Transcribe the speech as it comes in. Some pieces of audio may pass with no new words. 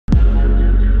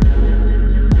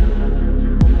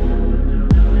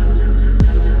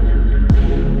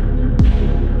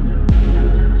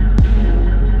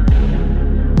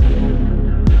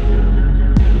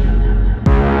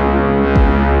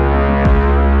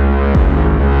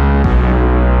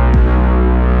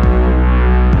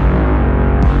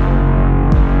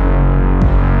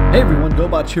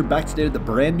Watch here, back today with a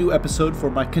brand new episode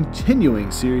for my continuing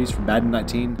series from Madden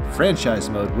 19 franchise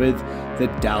mode with the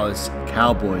Dallas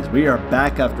Cowboys. We are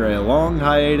back after a long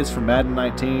hiatus from Madden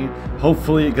 19.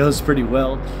 Hopefully it goes pretty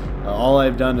well. All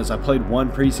I've done is I played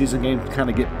one preseason game to kind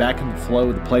of get back in the flow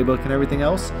with the playbook and everything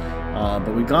else.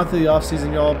 But we've gone through the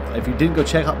offseason, y'all. If you didn't go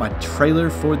check out my trailer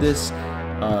for this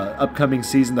upcoming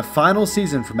season, the final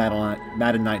season for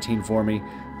Madden 19 for me,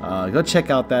 go check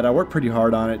out that. I worked pretty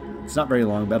hard on it. It's not very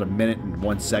long, about a minute and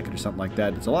 1 second or something like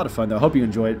that. It's a lot of fun, though. I hope you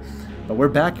enjoy it. But we're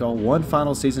back, y'all. One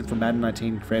final season for Madden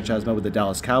 19 franchise mode with the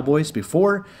Dallas Cowboys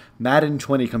before Madden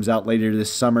 20 comes out later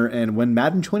this summer. And when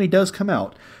Madden 20 does come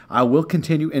out, I will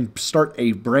continue and start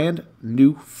a brand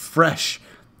new, fresh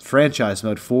franchise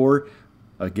mode for,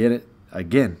 again,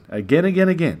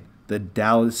 the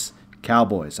Dallas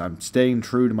Cowboys. I'm staying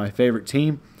true to my favorite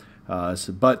team.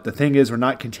 But the thing is, we're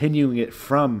not continuing it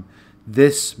from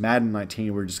this Madden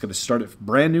 19. We're just going to start it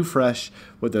brand new, fresh,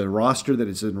 with a roster that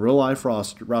is in real life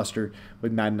roster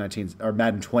with Madden 19 or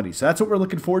Madden 20. So that's what we're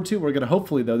looking forward to. We're going to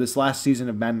hopefully, though, this last season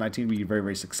of Madden 19 be very,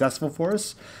 very successful for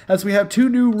us, as we have two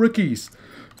new rookies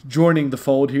joining the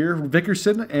fold here,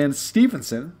 Vickerson and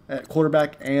Stevenson at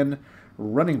quarterback and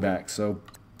running back. So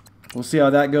we'll see how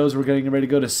that goes. We're getting ready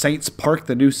to go to Saints Park,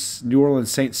 the New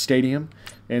Orleans Saints Stadium,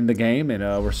 in the game, and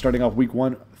we're starting off week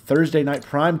 1 Thursday night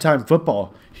primetime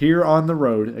football here on the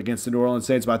road against the New Orleans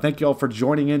Saints. But I thank y'all for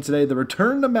joining in today. The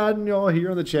return to Madden, y'all,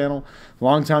 here on the channel.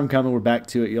 Long time coming. We're back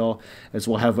to it, y'all, as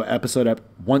we'll have an episode up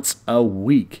once a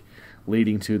week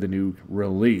leading to the new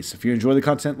release. If you enjoy the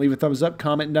content, leave a thumbs up,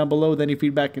 comment down below with any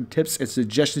feedback and tips and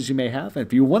suggestions you may have. And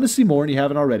if you want to see more and you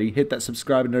haven't already, hit that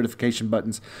subscribe and notification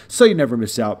buttons so you never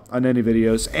miss out on any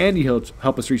videos, and you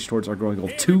help us reach towards our growing goal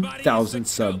of 2,000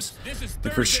 subs.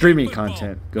 And for streaming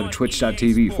content, go to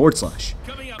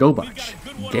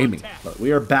twitch.tv/GoBotchGaming. But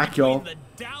we are back, y'all,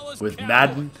 with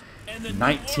Madden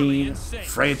 19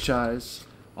 franchise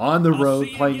on the road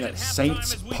playing at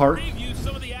Saints Park.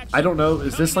 I don't know,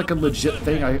 is this like a legit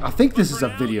thing? I think this is a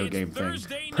video game thing.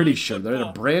 Pretty sure. They're at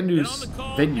a brand new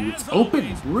venue. It's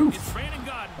open roof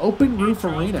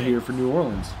arena here for New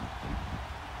Orleans.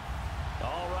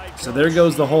 So there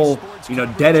goes the whole,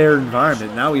 dead air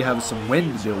environment. Now we have some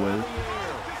wind to deal with.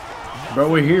 But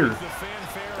we're here.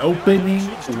 Opening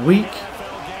week,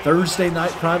 Thursday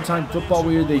night primetime football.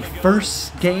 We are the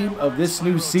first game of this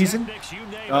new season.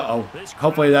 Uh-oh.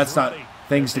 Hopefully that's not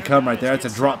things to come right there. It's a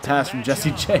drop pass from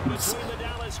Jesse James.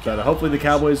 But hopefully the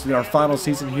Cowboys, in our final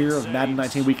season here of Madden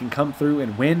 19, we can come through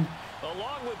and win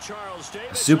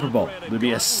a Super Bowl. It would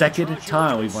be a second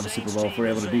time we've won a Super Bowl if we're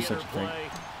able to do such a thing.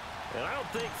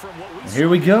 And here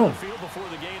we go.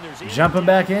 Jumping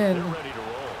back in.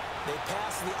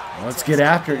 Let's get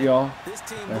after it, y'all.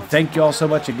 And thank y'all so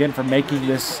much again for making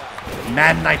this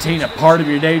Madden 19 a part of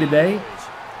your day today,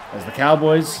 as the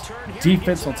Cowboys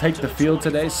defense will take the field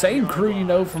today. Same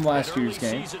crew from last year's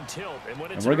game.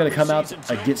 And we're going to come out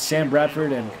against Sam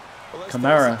Bradford and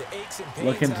Kamara,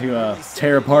 looking to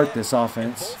tear apart this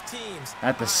offense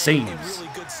at the seams.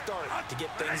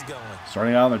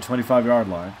 Starting out on their 25-yard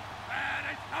line.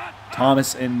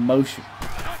 Thomas in motion.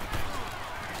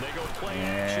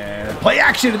 And play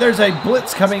action. There's a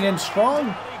blitz coming in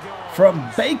strong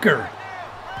from Baker.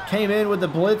 Came in with the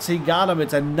blitz. He got him.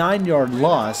 It's a 9-yard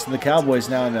loss. And the Cowboys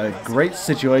now in a great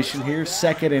situation here.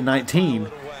 2nd and 19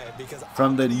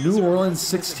 from the New Orleans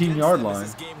 16-yard line.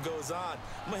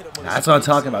 That's what I'm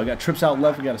talking about. We got trips out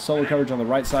left. We got a solo coverage on the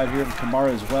right side here from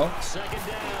Kamara as well.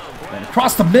 And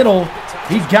across the middle,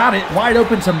 he got it wide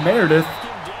open to Meredith.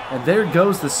 And there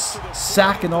goes the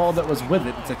sack and all that was with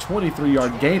it. It's a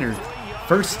 23-yard gainer.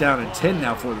 First down and 10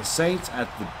 now for the Saints at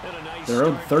their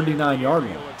own 39-yard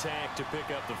line.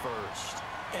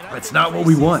 That's not what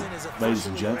we want, ladies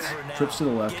and gents. Trips to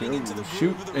the left here.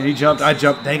 Shoot. And he jumped. I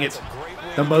jumped. Dang it.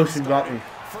 The motion got me.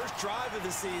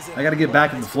 I got to get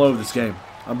back in the flow of this game.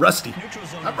 I'm rusty.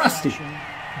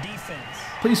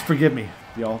 Please forgive me,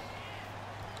 y'all.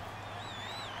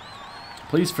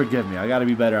 Please forgive me. I got to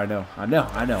be better. I know.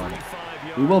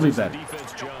 We will be better.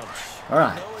 All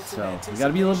right. So we got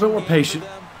to be a little bit more patient.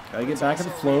 Got to get back in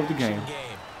the flow of the game.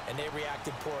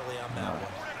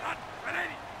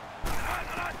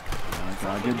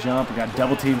 Good jump. We got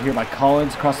double teamed here by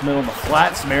Collins across the middle of the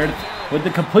flats. Meredith with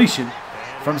the completion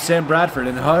from Sam Bradford.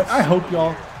 And I hope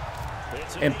y'all,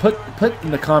 and put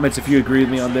in the comments if you agree with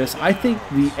me on this, I think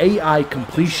the AI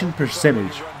completion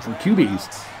percentage from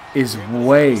QBs is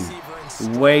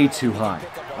way too high.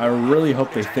 I really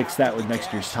hope they fix that with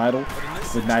next year's title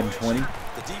with Madden 20,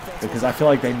 because I feel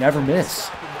like they never miss.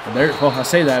 And well, I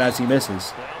say that as he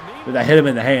misses. But I hit him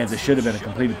in the hands. It should have been a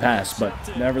completed pass, but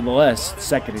nevertheless,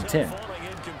 2nd and 10.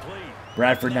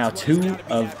 Bradford now 2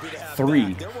 of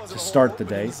 3 to start the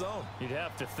day.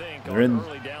 They're in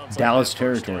Dallas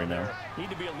territory now.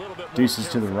 Deuces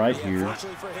to the right here.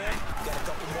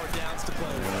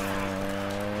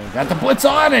 Got the blitz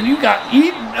on, and you got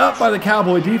eaten up by the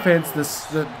Cowboy defense.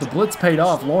 The blitz paid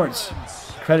off. Lawrence,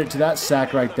 credit to that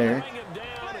sack right there.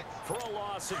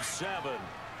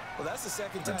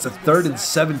 It's a 3rd and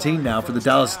 17 now for the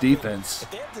Dallas defense.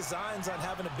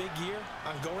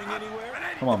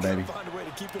 Come on, baby.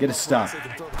 Get a stop.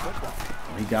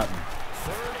 Oh, he got me.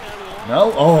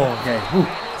 No? Oh, okay. Whew.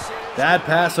 Bad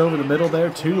pass over the middle there.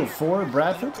 2 of 4,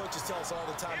 Bradford.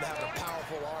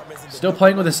 Still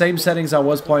playing with the same settings I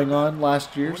was playing on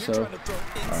last year, so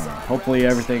hopefully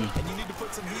everything...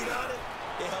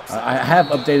 I have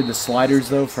updated the sliders,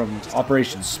 though, from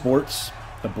Operation Sports,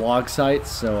 the blog site,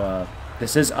 so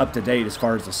this is up to date as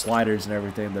far as the sliders and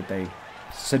everything that they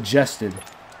suggested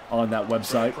on that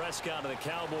website.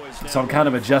 So I'm kind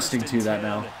of adjusting to that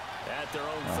now.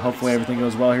 Hopefully everything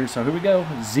goes well here. So here we go.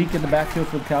 Zeke in the backfield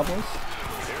for the Cowboys.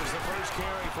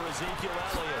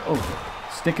 Oh.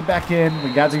 Stick it back in.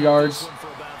 We got the yards.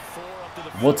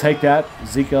 We'll take that.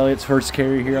 Zeke Elliott's first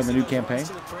carry here on the new campaign.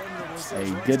 A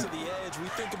good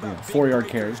 4-yard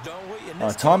carry.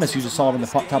 Thomas, you just saw him in the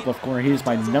top left corner. He is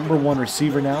my #1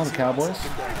 receiver now in the Cowboys.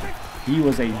 He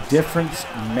was a difference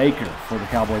maker for the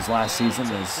Cowboys last season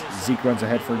as Zeke runs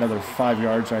ahead for another 5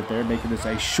 yards right there, making this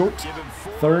a short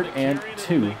 3rd and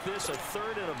 2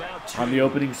 on the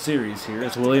opening series here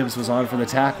as Williams was on for the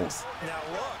tackle.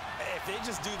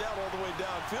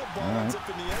 Right.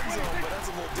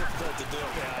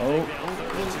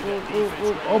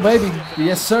 Oh, baby.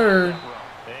 Yes, sir.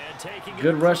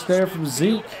 Good rush there from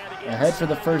Zeke. Ahead for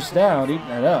the first down, eating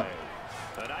that up.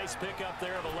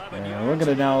 And we're going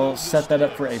to now set that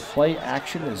up for a play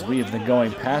action as we have been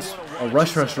going past a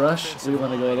rush. We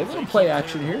want to go ahead and play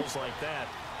action here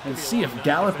and see if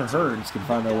Gallup or Hurns can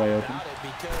find their way open.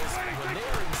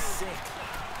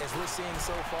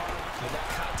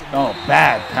 Oh,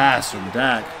 bad pass from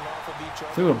Dak.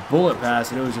 Threw a bullet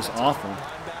pass, and it was just awful.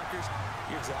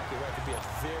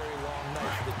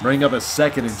 Bring up a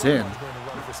 2nd and 10.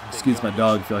 Excuse my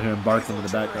dog if you'll hear him barking in the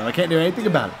background. I can't do anything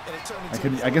about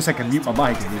it. I guess I can mute my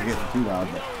mic if you're getting too loud.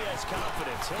 But.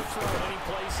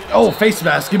 Oh, face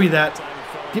mask. Give me that.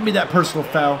 Give me that personal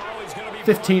foul.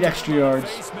 15 extra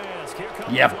yards.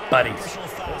 Yeah, buddy.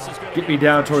 Get me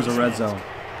down towards the red zone.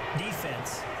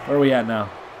 Where are we at now?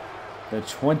 The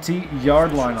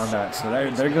 20-yard line on that. So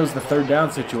there goes the 3rd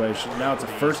down situation. Now it's a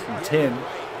 1st and 10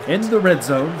 in the red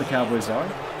zone, the Cowboys are.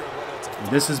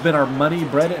 This has been our money,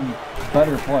 bread, and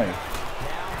butter play.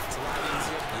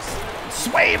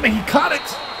 Swam, he caught it.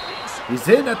 He's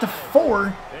in at the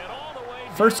 4.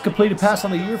 First completed pass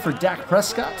on the year for Dak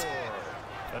Prescott.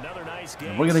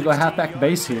 And we're going to go halfback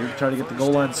base here to try to get the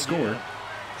goal line score.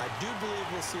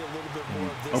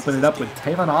 Open it up with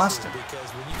Tavon Austin.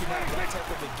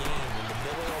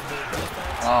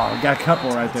 Oh, we got a couple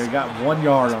right there. Got 1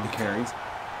 yard on the carry.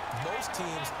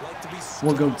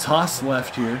 We'll go toss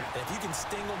left here.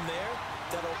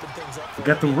 We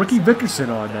got the rookie Vickerson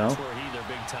on now.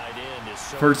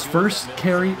 For his first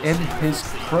carry in his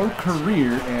pro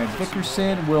career, and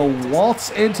Vickerson will waltz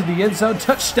into the end zone.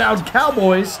 Touchdown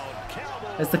Cowboys!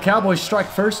 As the Cowboys strike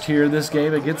first here in this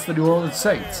game against the New Orleans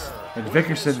Saints. And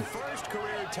Vickerson,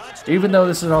 even though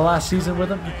this is our last season with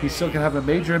him, he still can have a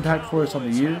major impact for us on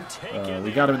the year.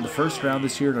 We got him in the 1st round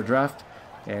this year in our draft.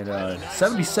 And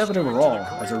 77 overall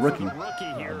as a rookie.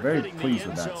 Very pleased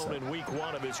with that. So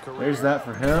there's that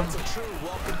for him.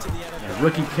 A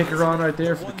rookie kicker on right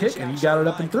there for the kick, and he got it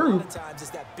up and through.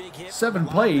 7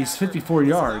 plays, 54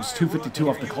 yards, 2:52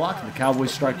 off the clock, and the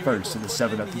Cowboys strike first in the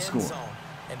 7-0 score.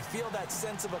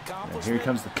 And here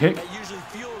comes the kick.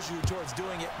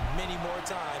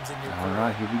 All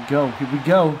right, here we go. Here we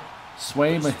go.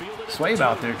 Swaim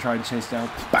out there trying to chase down.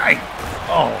 Bang!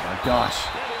 Oh my gosh.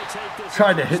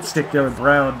 Tried to hit stick there with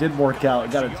Brown. Didn't work out.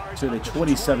 Got it to the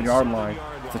 27-yard line.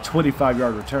 It's a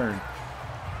 25-yard return.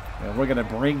 And we're going to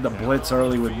bring the blitz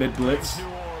early with mid-blitz.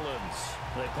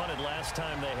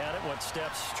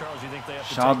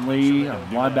 Sean Lee,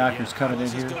 linebackers coming in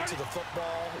here.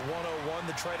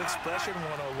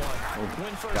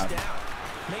 Oh, got it.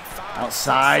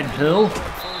 Outside, Hill.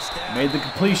 Made the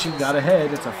completion, got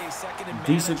ahead. It's a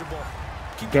decent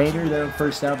gainer there on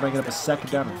 1st down, bringing up a 2nd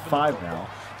down and 5 now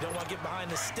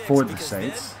for the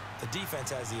Saints.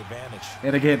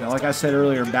 And again, like I said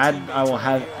earlier, Madden, I will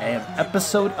have an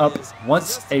episode up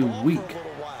once a week.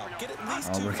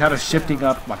 We're kind of shifting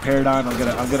up my paradigm. I'm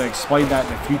gonna explain that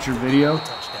in a future video.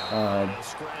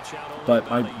 But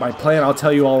my plan, I'll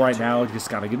tell you all right now, just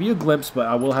gotta give you a glimpse, but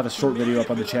I will have a short video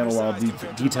up on the channel where I'll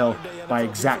detail my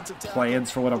exact plans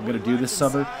for what I'm gonna do this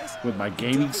summer with my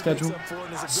gaming schedule.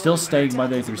 Still staying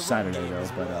Monday through Saturday though,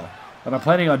 but what I'm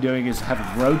planning on doing is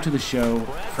having Road to the Show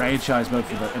franchise mode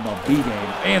for the MLB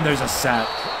game, and there's a sack.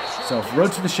 So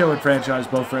Road to the Show and franchise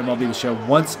both for MLB The Show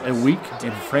once a week,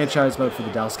 and franchise mode for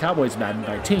the Dallas Cowboys Madden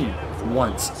 19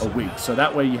 once a week. So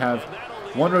that way you have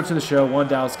one Road to the Show, one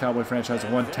Dallas Cowboy franchise,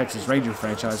 and one Texas Ranger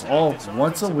franchise, all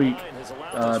once a week.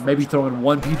 Maybe throw in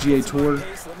one PGA Tour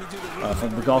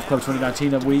from the Golf Club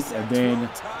 2019 a week, and then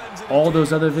all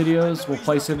those other videos we'll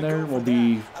place in there will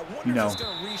be, you know,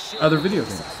 other video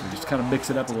games. We just kind of mix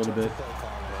it up a little bit.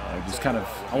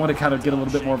 I want to kind of get a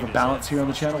little bit more of a balance here on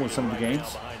the channel with some of the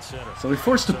games. So we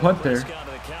forced a punt there.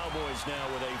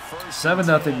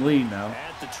 7-0 lead now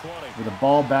with the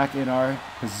ball back in our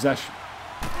possession.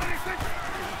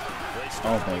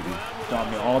 Oh, baby.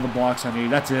 Got me all the blocks I need.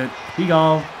 That's it. He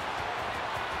gone.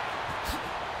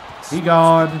 He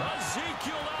gone.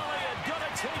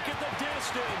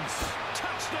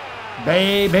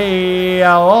 Baby,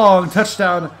 a long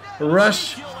touchdown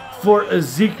rush for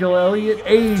Ezekiel Elliott.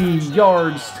 80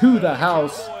 yards to the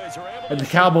house. And the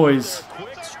Cowboys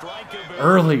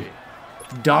early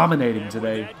dominating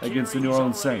today against the New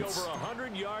Orleans Saints.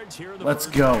 Let's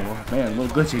go. Man, a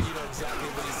little glitchy.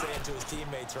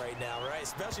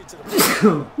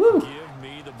 Woo.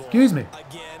 Excuse me.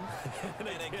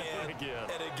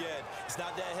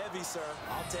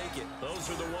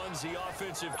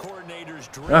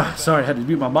 Sorry, I had to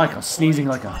mute my mic. I was sneezing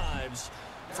like a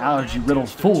allergy-riddled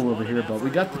fool over here, but we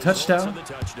got the touchdown.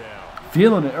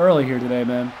 Feeling it early here today,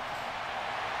 man.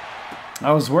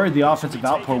 I was worried the offensive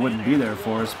outpour wouldn't be there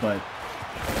for us, but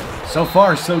so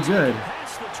far, so good.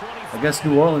 I guess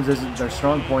New Orleans isn't their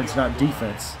strong points, not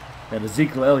defense. And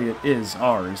Ezekiel Elliott is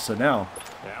ours. So now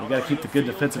we got to keep the good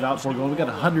defensive outpour going. We got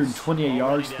 128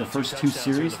 yards in the first two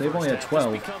series. They've only had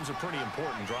 12.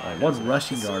 One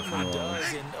rushing yard from New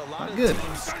Orleans. Not good. Oh,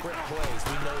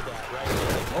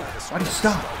 why do you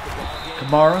stop?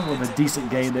 Kamara with a decent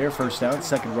gain there. First down.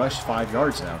 Second rush, 5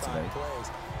 yards now today.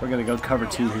 We're going to go cover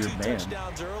 2 here, man.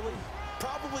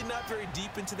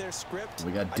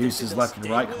 We got deuces left and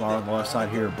right. Kamara on the left side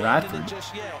here. Bradford. There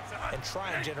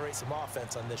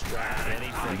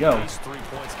we go.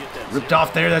 Ripped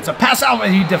off there. That's a pass out,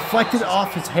 and he deflected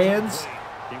off his hands.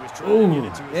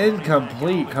 Ooh,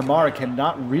 incomplete. Kamara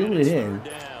cannot reel it in.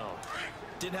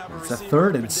 It's a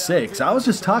 3rd and 6. I was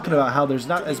just talking about how there's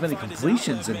not as many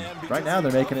completions, and right now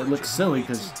they're making it look silly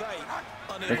because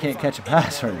they can't catch a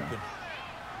pass right now.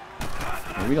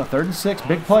 Here we go, 3rd and 6,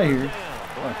 big play here.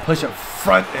 Push up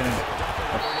front, and the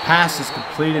pass is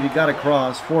completed. He got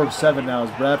across. 4 of 7 now is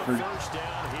Bradford.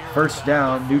 First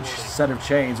down, new set of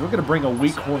chains. We're going to bring a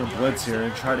weak corner blitz here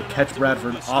and try to catch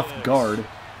Bradford off guard,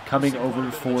 coming over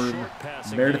for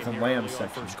Meredith and Lamb's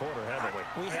section.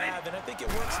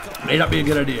 May not be a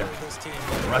good idea.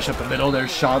 Rush up the middle.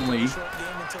 There's Sean Lee.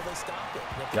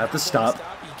 Got the stop.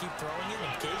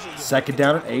 2nd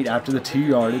down at 8 after the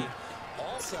 2-yarded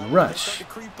rush.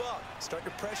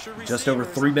 Just over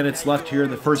 3 minutes left here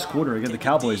in the first quarter. Again, the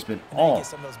Cowboys have been all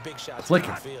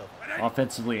clicking,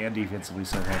 offensively and defensively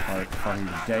so far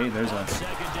today. There's a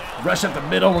rush up the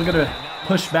middle. We're going to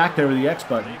push back there with the X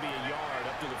button.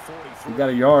 We got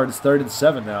a yard. It's 3rd and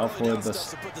 7 now for the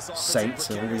Saints,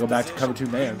 and we're going to go back to cover 2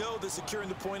 man.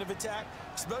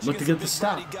 Look to get the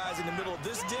stop.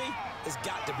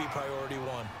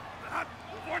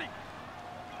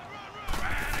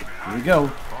 Here we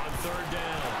go.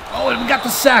 Oh, and we got the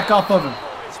sack off of him.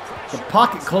 The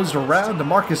pocket closed around.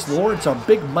 DeMarcus Lawrence, our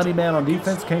big money man on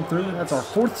defense, came through. That's our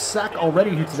 4th sack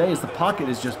already here today as the pocket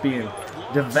is just being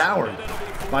devoured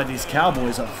by these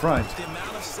Cowboys up front.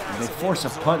 And they force a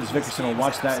punt as Vickerson will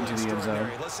watch that into the end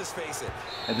zone.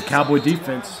 And the Cowboy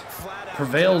defense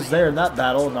prevails there in that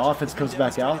battle, and the offense comes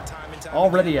back out.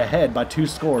 Already ahead by 2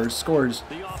 scores. Scores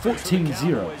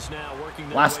 14-0.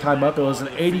 Last time up, it was an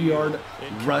 80-yard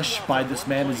rush by this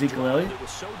man, Ezekiel Elliott.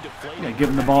 I'm going to give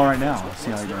him the ball right now. Let's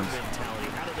see how he goes.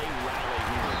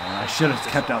 I should have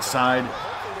kept outside.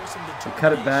 We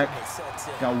cut it back.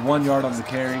 Got 1 yard on the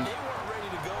carry.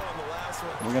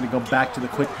 We're going to go back to the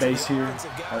quick base here.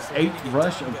 Our 8th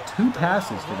rush of 2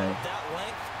 passes today.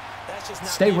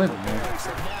 Stay with it, man.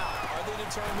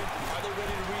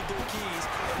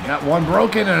 We got 1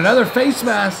 broken and another face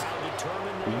mask.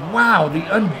 Wow, the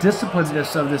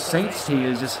undisciplinedness of the Saints team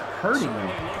is just hurting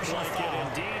me.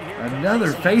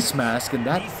 Another face mask, and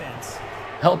that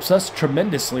helps us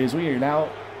tremendously as we are now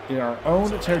in our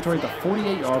own territory at the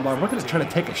 48-yard line. We're going to try to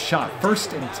take a shot.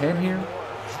 1st and 10 here.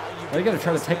 They're going to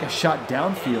try to take a shot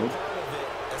downfield.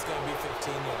 That's going to be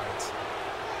 15 yards.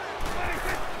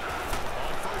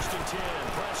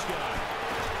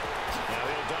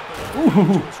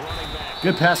 Ooh.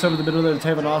 Good pass over the middle there to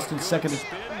Tavon Austin. 2nd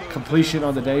completion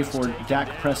on the day for Dak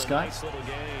Prescott.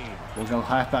 We'll go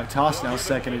halfback toss now,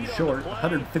 2nd and short.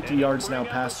 150 yards now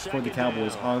passed for the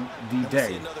Cowboys on the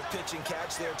day.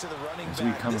 As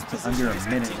we come to under a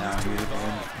minute now here in the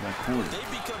quarter.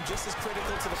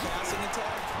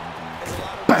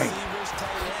 Bang!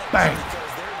 Bang!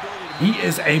 He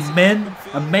is a man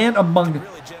among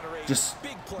just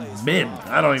men.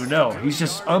 I don't even know. He's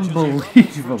just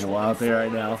unbelievable out there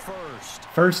right now.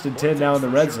 1st and 10 now in the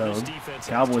red zone.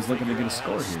 Cowboys looking to get a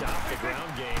score here.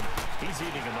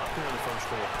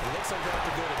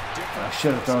 I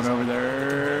should have thrown over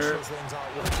there.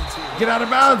 Get out of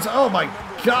bounds. Oh my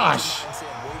gosh.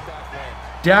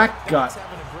 Dak got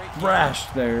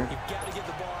thrashed there.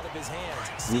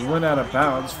 We went out of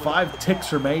bounds. 5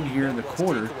 ticks remain here in the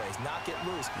quarter.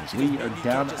 As we are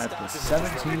down at the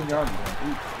 17-yard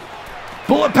line.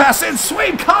 Bullet pass in.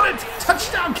 Swain caught it.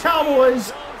 Touchdown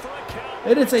Cowboys.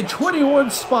 And it's a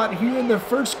 21 spot here in the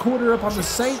first quarter up on the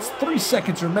Saints. 3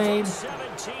 seconds remain.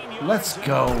 Let's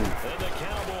go.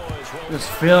 Just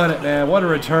feeling it, man. What a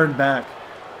return back.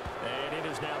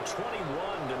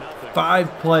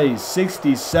 5 plays,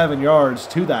 67 yards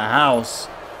to the house.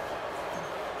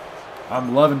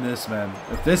 I'm loving this, man.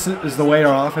 If this is the way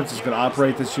our offense is going to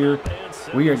operate this year,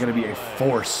 we are going to be a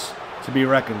force to be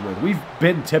reckoned with. We've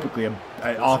been typically an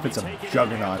offensive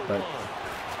juggernaut, but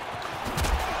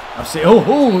I'm saying, oh,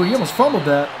 he almost fumbled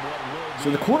that. So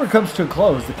the quarter comes to a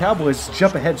close. The Cowboys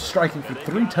jump ahead, striking for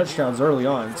 3 touchdowns early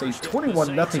on. It's a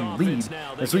 21-0 lead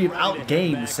as we have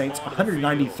outgained the Saints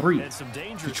 193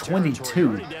 to 22,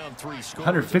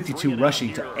 152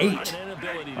 rushing to 8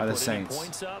 by the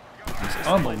Saints. It's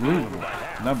unbelievable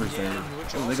numbers there.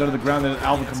 Oh, they go to the ground, and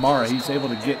Alvin Kamara, he's able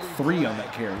to get 3 on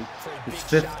that carry. His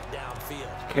 5th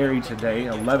carry today,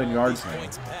 11 yards now.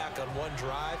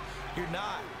 You're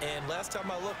not. And last time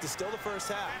I looked, it's still the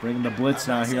first half. Bringing the blitz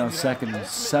now here on 2nd and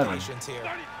 7.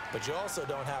 But you also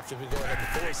don't have to go ahead and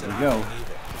force it. There we go.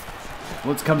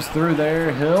 Blitz comes through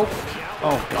there. Hill.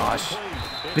 Oh, gosh.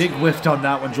 Big whiff on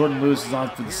that one. Jordan Lewis is on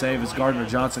for the save as Gardner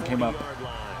Johnson came up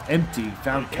empty.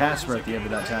 Found Casper at the end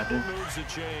of that tackle.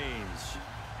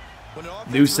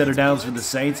 New center downs for the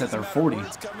Saints at their 40.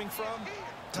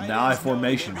 Now I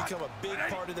formation.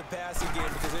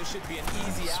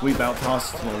 Sweep out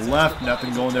toss to the left.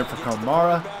 Nothing going there for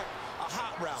Kamara.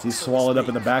 He's swallowed up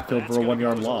in the backfield for a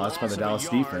 1-yard loss by the Dallas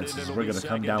defense. As we're going to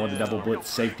come down with a double blitz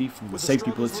safety from the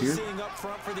safety blitz here.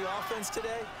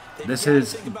 This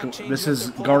is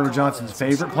Gardner Johnson's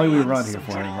favorite play we run here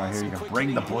for him right here. You can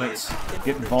bring the blitz,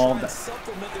 get involved.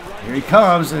 Here he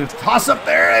comes, and toss up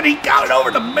there, and he got it over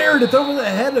to Meredith over the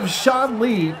head of Sean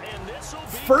Lee.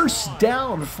 1st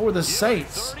down for the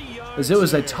Saints, as it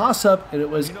was a toss-up, and it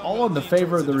was all in the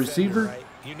favor of the receiver.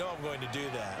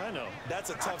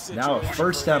 Now a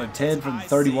 1st down and 10 from the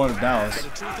 31 of Dallas.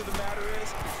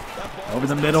 Over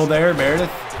the middle there,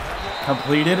 Meredith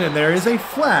completed, and there is a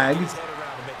flag.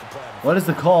 What is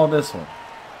the call on this one?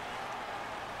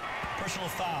 Personal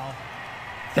foul.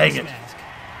 Dang it.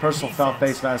 Personal foul,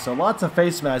 face mask. So lots of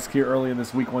face masks here early in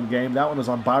this Week 1 game. That one was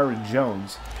on Byron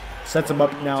Jones. Sets him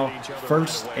up now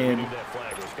 1st and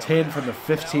 10 from the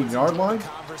 15-yard line.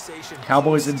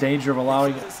 Cowboys in danger of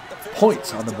allowing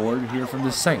points on the board here from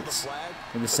the Saints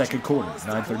in the 2nd quarter.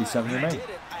 9:37 remain.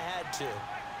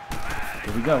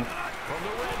 Here we go.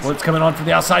 Blitz coming on from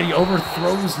the outside. He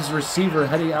overthrows his receiver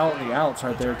heading out in the outs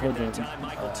right there towards the,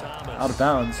 out of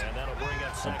bounds.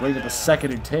 And bring it to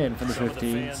 2nd and 10 from the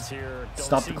 15.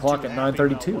 Stop the clock at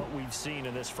 9:32.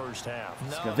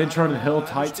 Ventura and Hill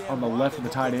tight on the left of the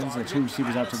tight ends, and the 2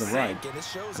 receivers out to the right.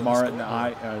 Kamara and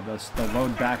the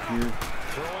lone back here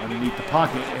underneath the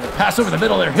pocket. And a pass over the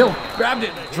middle there. Hill grabbed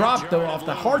it, dropped though off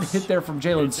the hard hit there from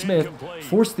Jalen Smith.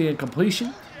 Forced the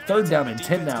incompletion. 3rd down and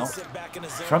 10 now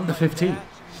from the 15.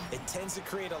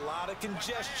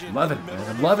 Love it, man.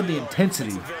 I'm loving the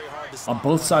intensity on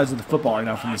both sides of the football right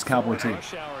now from this Cowboy team.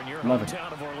 Love it. Here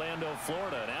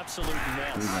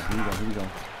we go.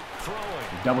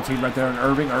 Double team right there on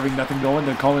Irving. Irving, nothing going.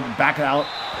 They're calling it back out,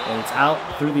 and it's out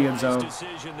through the end zone.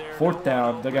 4th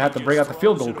down. They're going to have to bring out the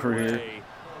field goal crew here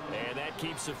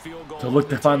to look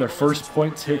to find their first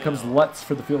points. Here comes Lutz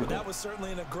for the field goal. That was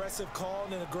certainly an aggressive call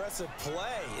and an aggressive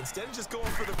play. Instead of just going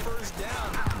for the 1st down.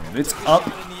 And it's up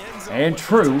and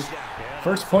true.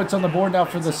 First points on the board now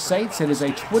for the Saints. It is a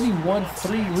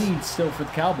 21-3 lead still for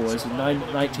the Cowboys with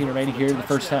 9:19 remaining here in the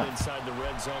first half.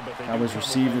 Cowboys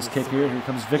receive this kick here. Here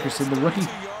comes Vickerson, the rookie.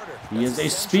 He is a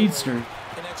speedster.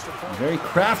 Very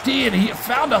crafty, and he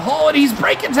found a hole, and he's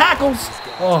breaking tackles.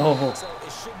 Oh,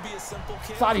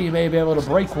 thought he may be able to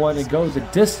break one and go the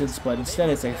distance, but instead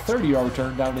it's a 30-yard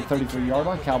return down to the 33-yard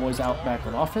line. Cowboys out back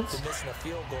on offense,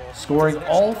 scoring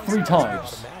all 3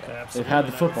 times they've had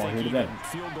the football here today.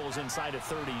 Field goals inside of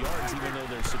 30 yards, even though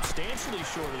they're substantially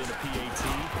shorter than a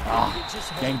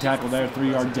PAT. Gang tackle there,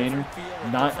 3-yard gainer.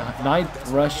 Ninth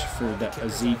rush for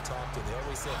Zeke.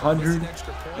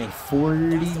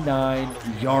 149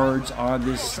 yards on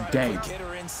this day.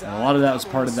 And a lot of that was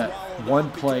part of that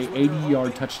one play,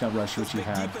 80-yard touchdown rush which he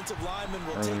had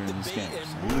earlier in this game. So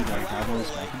here we go, Cowboys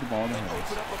back with the ball in the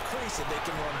hands.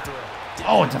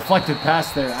 Oh, a deflected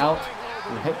pass there out.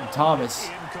 We're hitting Thomas.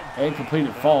 Incomplete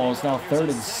falls. Now 3rd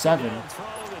and 7.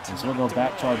 As we'll go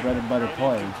back to our bread and butter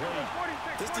play.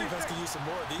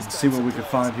 Let's see what we can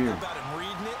find here.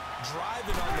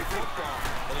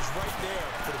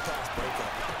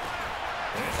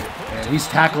 And he's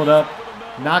tackled up.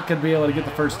 Not going to be able to get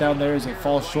the first down there as it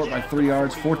falls short by 3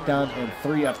 yards. 4th down and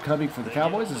 3 upcoming for the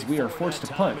Cowboys as we are forced to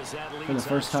punt for the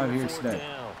first time here today.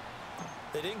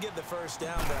 They didn't get the first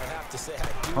down, but I have to say,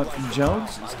 Punt from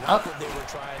Jones is up.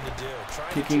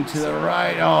 Kicking to the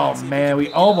right. Oh, man,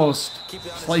 we almost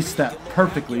placed that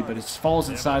perfectly, but it falls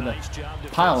inside the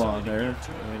pylon there,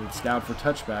 and it's down for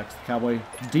touchbacks. The Cowboy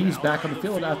D's back on the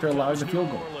field after allowing the field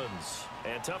goal.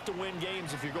 And tough to win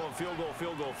games if you're going field goal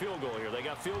here. They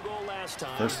got field goal last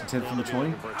time. 1st and 10 from the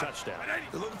 20. For a touchdown.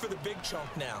 They're looking for the big chunk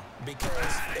now because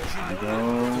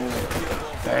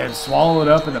and swallowed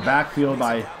up in the backfield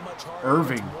by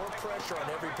Irving.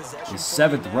 His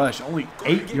 7th rush, only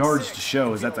 8 yards to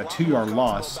show as that's a 2-yard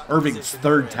loss. Irving's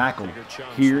 3rd tackle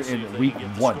here in week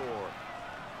 1.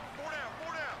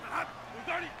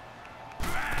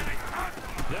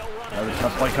 Another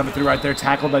tough play coming through right there,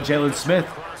 tackled by Jalen Smith.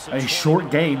 A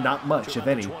short gain, not much, if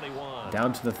any.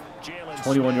 Down to the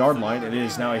 21-yard line. It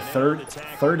is now a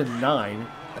 3rd and 9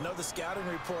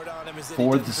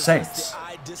 for the Saints.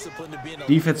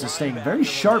 Defense is staying very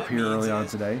sharp here early on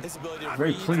today.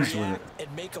 Very pleased with it.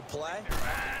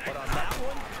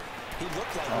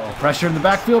 Oh, pressure in the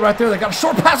backfield right there. They got a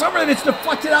short pass over it. It's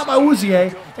deflected out by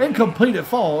Uzier. Incomplete it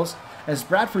falls as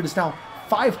Bradford is now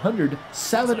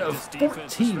 507 of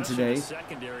 14 today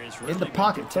in the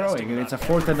pocket throwing, and it's a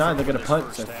 4th and 9. They're going to punt.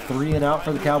 It's a 3 and out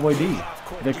for the Cowboy D.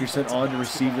 Vickerson on to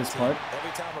receive this punt.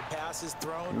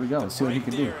 Here we go. Let's see what he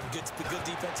can do.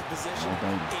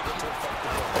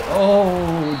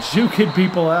 Oh, juking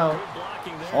people out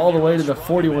all the way to the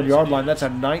 41-yard line. That's a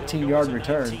 19-yard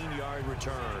return.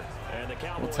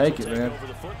 We'll take it, man.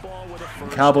 The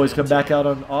Cowboys come back out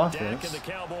on offense,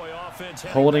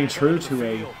 holding true to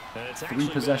a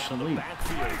 3-possession lead.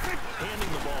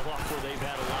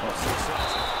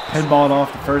 Pinballing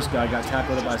off the first guy, got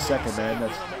tackled up by second man.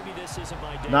 That's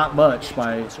not much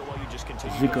by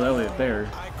Ezekiel Elliott there.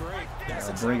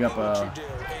 Bring up a.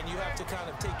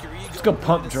 Let's go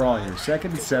pump draw here. 2nd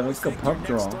and 7. Let's go pump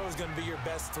draw.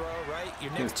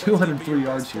 203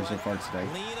 yards here so far today.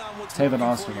 Taven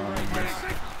Austin on this.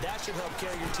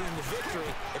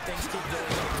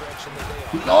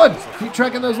 Keep going. Keep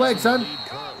tracking those legs, son.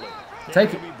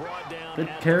 Take it. Good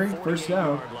carry. 1st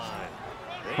down.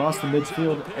 Across the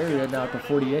midfield area now at the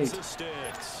 48.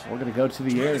 We're going to go to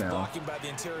the air now. They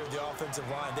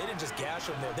didn't just gash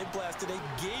him there. They blasted a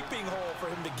gaping hole for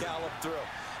him to gallop through.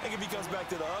 I think if he comes back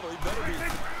to the huddle, he better be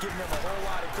giving him a whole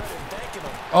lot of credit and thanking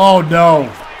him. Oh,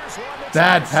 no.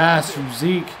 Bad pass from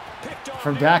Zeke.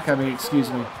 From Dak, I mean,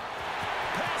 excuse me.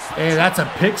 And that's a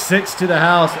pick 6 to the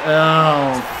house.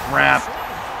 Oh, crap.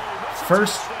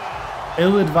 First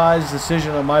ill-advised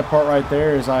decision on my part right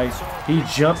there is he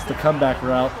jumped the comeback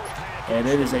route. And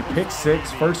it is a pick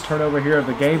 6, first turnover here of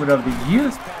the game and of the year.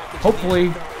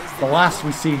 Hopefully, the last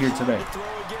we see here today.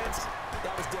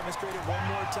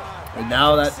 And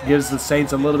now that gives the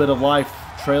Saints a little bit of life,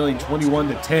 trailing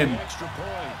 21-10.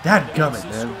 Dadgummit,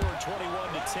 man.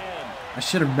 I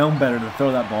should have known better to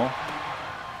throw that ball.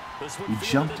 He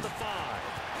jumped it.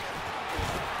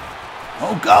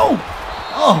 Oh, go!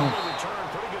 Oh!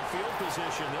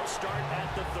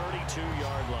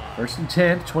 1st and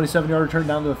 10, 27-yard return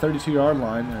down to the 32-yard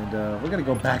line, and we're going to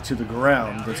go back to the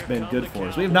ground. That's been good for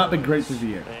us. We have not been great through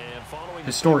the air.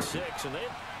 Historically.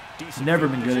 Never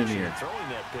been good in the air.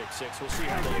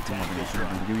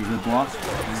 Give me a good block.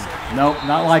 Nope,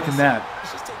 not liking that.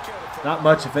 Not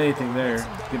much, if anything, there.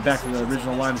 Get back to the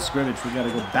original line of scrimmage. We've got to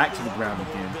go back to the ground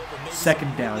again.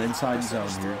 2nd down, inside zone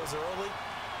here.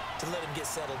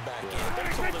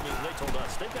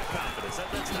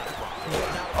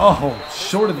 Oh,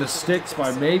 short of the sticks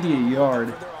by maybe a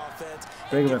yard.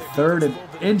 Big of a 3rd and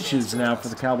inches now for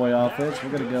the Cowboy offense.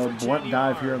 We're going to go blunt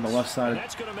dive here on the left side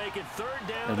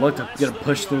and look to get a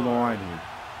push through the line here.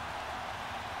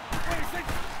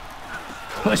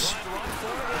 Push.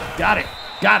 Got it.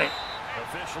 Got it.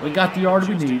 We got the yard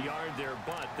we need.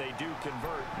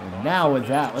 And now with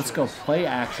that, let's go play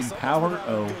action, power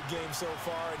O.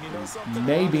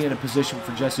 Maybe in a position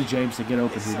for Jesse James to get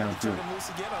open here downfield.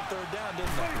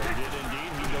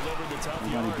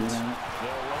 Nobody did on it.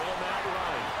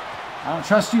 I don't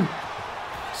trust you.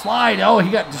 Slide. Oh,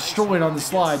 he got destroyed on the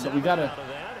slide, but we got a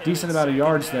decent amount of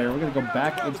yards there. We're going to go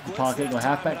back into the pocket, go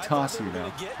halfback toss here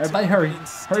now. Everybody hurry.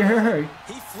 Hurry, hurry, hurry.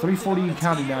 3:40 and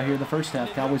counting now here in the first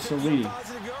half. Cowboys still leading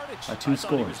by 2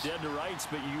 scores. Dead to rights,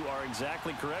 but you are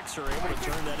exactly correct, sir. Able to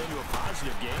turn that into a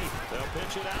positive game. They'll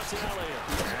pitch it out to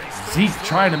Elliott. Zeke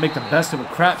trying to make the best of a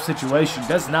crap situation.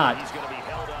 Does not. He's going to be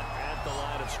held up at the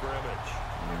line of scrimmage.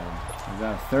 We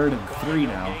got a 3rd and 3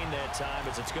 now.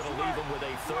 It's going to leave him with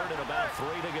a 3rd and about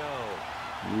 3 to go.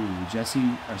 Ooh,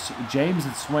 James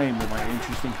and Swain were my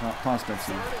interesting prospects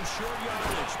here.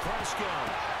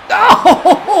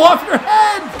 Oh, off your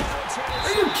head!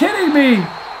 Are you kidding me?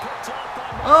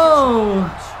 Oh,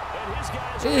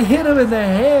 it hit him in the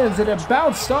hands and it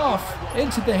bounced off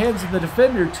into the hands of the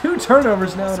defender. 2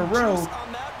 turnovers now in a row.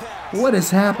 What is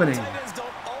happening?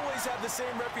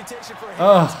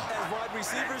 Oh,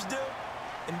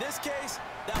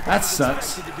 that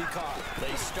sucks.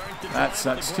 That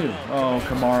sucks too. Oh,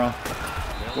 Kamara.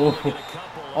 Oh,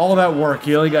 all that work.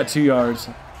 He only got 2 yards.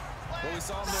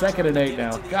 2nd and 8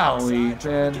 now. Golly,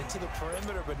 man.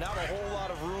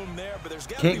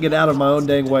 Can't get out of my own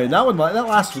dang way. That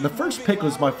last one, the first pick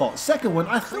was my fault. Second one,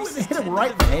 I threw it and hit him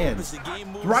right in the hands.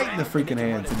 Right in the freaking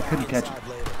hands, and he couldn't catch it.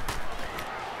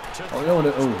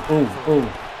 Oh.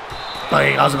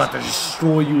 Bang, I was about to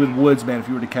destroy you with Woods, man, if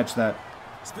you were to catch that.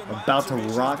 About to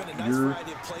rock your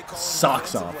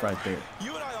socks off right there.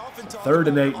 3rd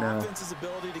and 8 now.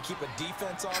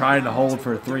 Trying to hold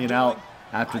for a 3 and out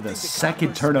after the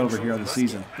 2nd turnover here on the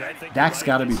season. Dak's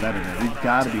got to be better, man. We've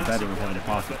got to be better with him in the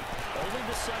pocket.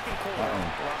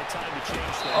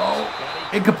 Oh,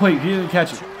 incomplete. He didn't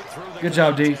catch it. Good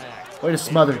job, D. Way to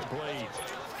smother.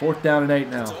 4th down and 8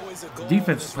 now.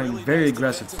 Defense is playing very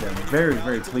aggressive today. I'm very,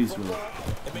 very pleased with it.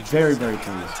 Very, very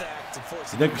pleased.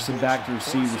 Dickerson back to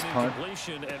receive this punt.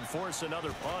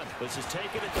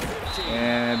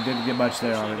 And didn't get much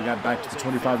there on it. We got back to the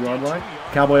 25-yard line.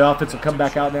 Cowboy offense will come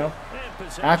back out now.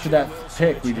 After that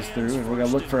pick we just threw, and we're gonna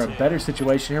look for a better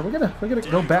situation here. We're gonna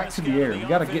go back to the air. We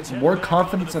gotta get more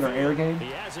confidence in our air game.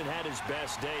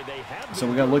 So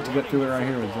we're gonna look to get through it right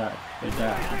here with that.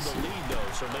 Let's see.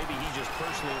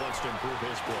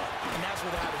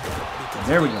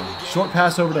 There we go. Short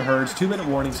pass over to Hurds. 2-minute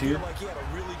warnings here.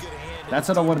 That's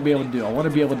what I want to be able to do. I want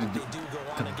to be able to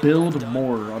build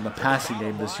more on the passing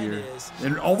game this year,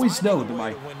 and always know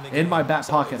that in my back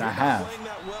pocket I have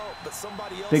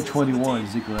Big 21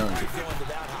 Zeke Elliott.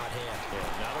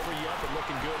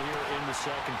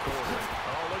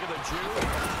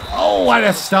 Oh, what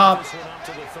a stop!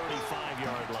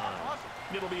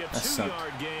 That sucked.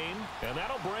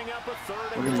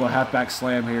 We're gonna go halfback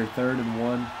slam here. 3rd and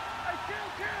 1.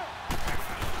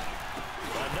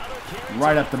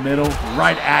 Right up the middle,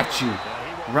 right at you.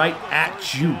 Right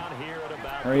at you.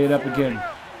 Hurry it up again.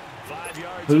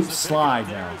 Boot slide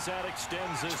now.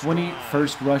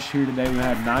 21st rush here today. We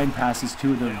had 9 passes,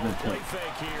 2 of them have been picked.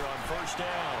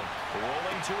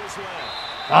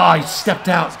 Oh, he stepped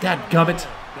out. Dadgummit.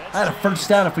 I had a 1st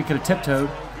down if we could have tiptoed.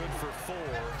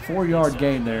 4-yard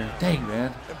gain there. Dang,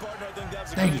 man.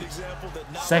 Dang it.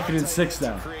 2nd and 6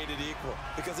 now.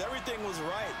 Because everything was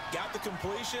right. Got the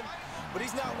completion, but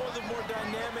he's not one of the more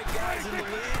dynamic guys in the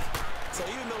league. So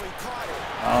even though he caught it.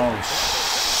 Oh,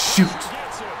 shoot.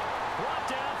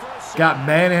 Got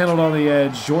manhandled on the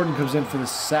edge. Jordan comes in for the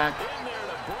sack.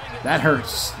 That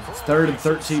hurts. It's 3rd and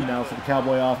 13 now for the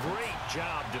Cowboy offense.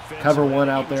 Cover 1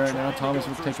 out there right now. Thomas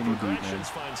will take a new beat, man.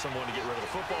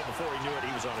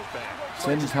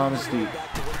 Send Thomas deep.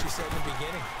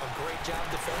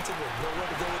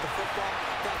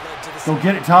 Go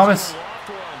get it, Thomas.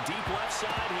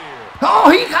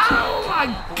 Oh my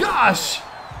gosh.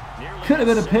 Could have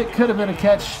been a pick, could have been a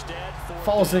catch.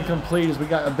 Falls incomplete as we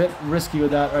got a bit risky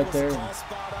with that right there.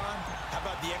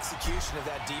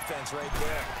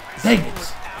 Dang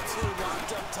it.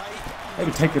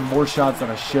 Maybe taking more shots than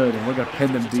I should, and we're going to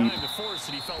pin them deep.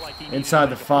 Inside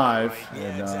the 5.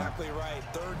 And,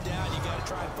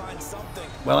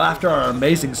 well, after our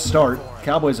amazing start,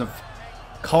 Cowboys have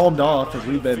calmed off as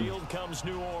we've been Field comes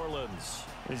New Orleans.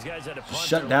 These guys had a punt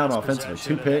shut their down last offensively.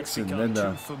 possession, 2 picks, it's and then become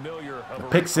the too familiar of a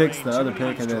pick six, the refrain. other Two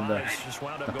pick, and then the drives just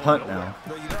wound up going punt nowhere. now.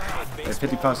 Well, you know how in They have baseball,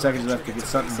 55 seconds left to get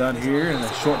something done here, and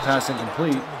a short pass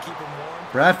incomplete. to keep him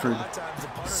warm. Bradford, A lot of times the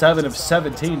punter 7 of needs a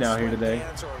 17 now here today.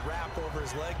 sweatpants or a wrap over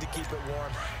his leg to keep it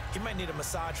warm. He might need a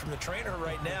massage from the trainer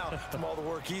right now from all the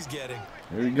work he's getting.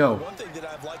 There you go. One thing that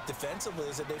I've liked defensively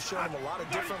is that they've shown him a lot of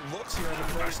different looks here in the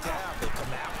first half. They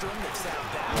come after him, they sat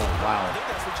back. wow. I think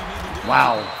that's what you need to do.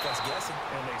 Wow. To keep the offense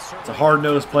guessing. It's a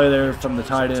hard-nosed play there from the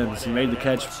tight ends. He made the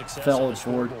catch, fell it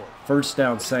forward. First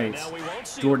down, Saints.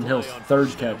 Jordan Hill's third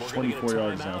catch, 24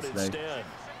 yards now today.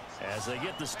 As they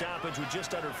get the stoppage with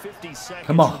just under 50 seconds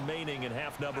Come on. remaining in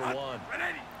half number 1.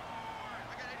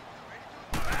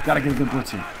 Got to get a good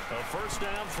blitz here. A first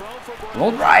down throw for Brown.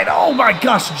 Rolled right. Oh, my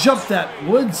gosh. Jumped that.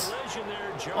 Woods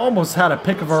almost had a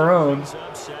pick of our own.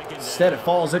 Instead, it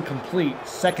falls incomplete.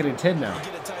 2nd and 10 now. You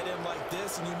get a tight end like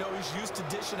this, and you know he's used to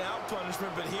dishing out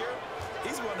punishment, but here,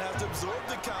 he's going to have to absorb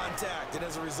the contact, and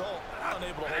as a result,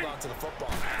 unable to hold on to the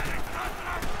football.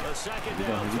 A second Here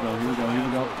down we go, throw here we for go, here we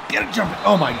Brown. go. Get it jumping.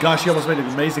 Oh, my gosh. He almost made an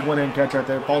amazing one-hand catch right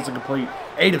there. Falls incomplete.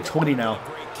 8 of 20 now.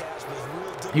 Great catch, but it's real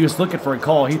difficult. He was looking for a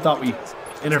call. He thought we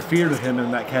interfered with him in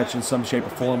that catch in some shape or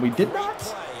form. We did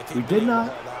not. We did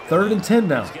not. 3rd and 10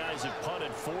 now. These guys have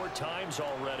punted 4 times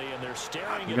already, and they're staring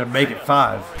We're at going to make it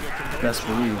 5. Best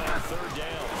believe. third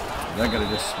down. They're going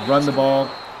to just run the ball.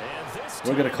 And this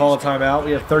We're going to call a timeout.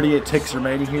 We have 38 ticks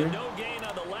remaining here. no gain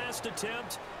on the last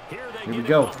attempt. Here they Here we get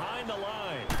go. it behind the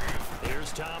line.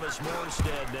 Here's Thomas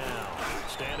Morstead now,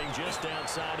 standing just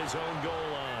outside his own goal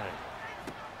line.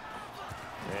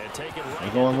 And take it right.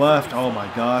 They're going left. Oh, my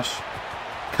gosh.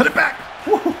 Cut it back.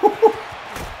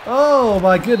 Oh,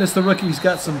 my goodness. The rookie's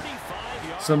got some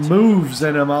moves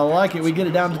in him. I like it. We get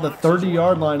it down to the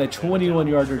 30-yard line, a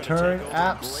 21-yard return.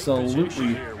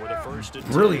 Absolutely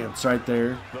brilliance right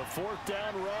there. The 4th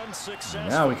down run successful.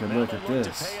 Now we can look at They'll look to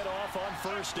this. pay it off on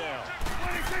 1st down.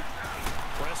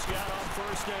 Prescott on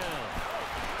 1st down.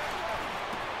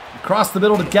 Across the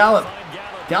middle to Gallup.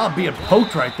 Gallup being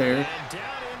poked right there. And down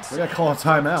inside. We got to call a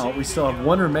timeout. We still have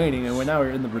 1 remaining, and we're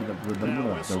in the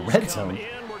red zone.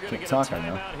 Can't talk right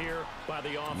now.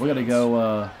 We're going to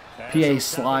go PA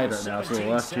slide right now to the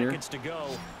left here.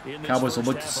 Cowboys will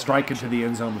look to strike into the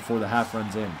end zone before the half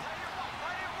runs in.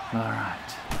 All right.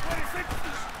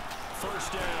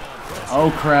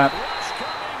 Oh, crap.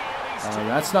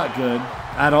 That's not good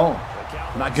at all.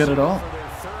 Not good at all.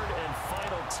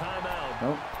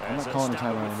 Nope, I'm not calling a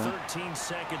timeout on that. 13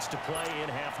 seconds to play in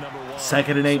half number 1.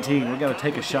 2nd and 18. We got to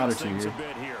take a shot or two Things here. a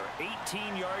bit here.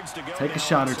 18 yards to go Take a now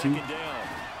shot on or two. 2nd down.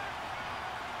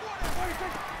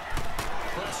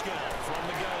 Prescott from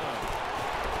the gun.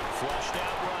 Flushed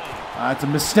out right. It's a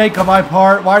mistake on my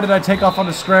part. Why did I take off on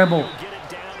the scramble? Get it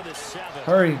down to the 7.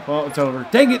 Hurry. Well, it's over.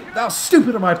 Dang it. That was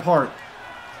stupid on my part.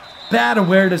 Bad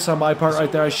awareness on my part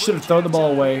right there. I should have thrown the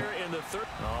ball away.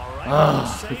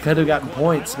 We could have gotten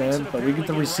points, man. But we get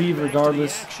the receive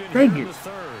regardless. Dang it.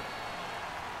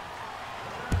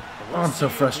 Oh, I'm so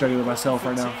frustrated with myself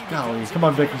right now. Golly. Come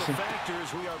on, Vickerson.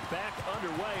 We are back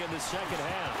underway in the second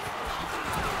half.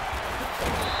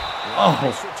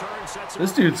 Oh,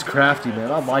 this dude's crafty,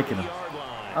 man. I'm liking him.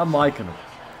 I'm liking him.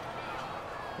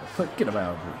 Get him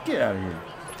out of here. Get out of here.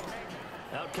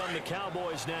 Out come the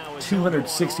Cowboys now.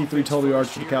 263 total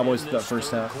yards for the Cowboys in that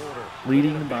first half,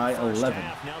 leading by 11.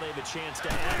 Now they have a chance to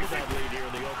add to that lead here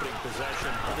in the opening possession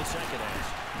of the second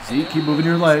half. Zeke, keep moving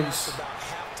your legs. About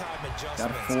halftime adjustments.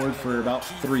 Got it forward for about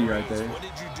 3 right there. What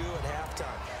did you do at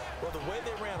halftime? Well, the way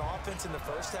they ran offense in the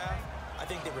first half, I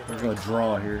think they were We're very going to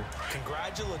draw here.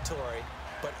 congratulatory,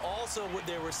 but also what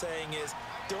they were saying is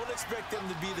don't expect them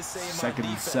to be the same on 2nd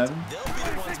and defense. 7. They'll be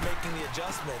the ones making the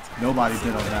adjustments. Nobody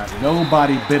bid on that.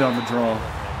 Nobody bid on the draw.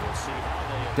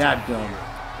 Dadgum.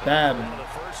 Bad. One of the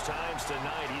first times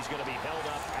tonight he's going to be held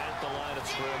up at the line of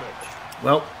scrimmage.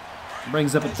 Well,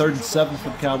 brings up a 3rd and 7 for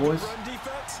the Cowboys. Run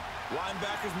defense,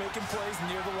 linebackers making plays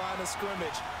near the line of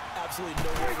scrimmage. Absolutely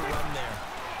nowhere to run there.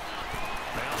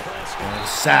 And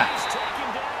sacked.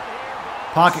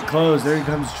 Pocket closed. There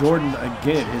comes Jordan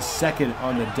again, his 2nd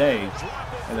on the day.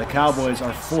 And the Cowboys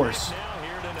are forced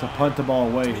to punt the ball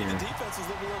away The here. defense was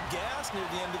looking a little gas near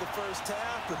the end of the first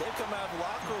half, but they come out of the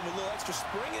locker room with a little extra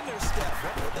spring in their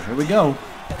step. Here we go.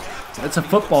 It's a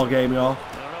football game, y'all.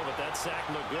 I don't know, but that sack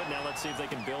looked good. Now let's see if they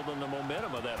can build on the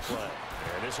momentum of that play.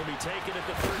 And this will be taken at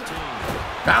the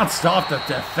 13. Bounced off the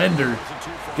defender.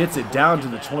 Gets it down to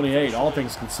the 28. All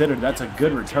things considered, that's a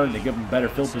good return to give them better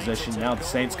field position. Now the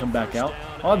Saints come back out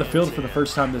on the field for the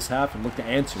first time this half and look to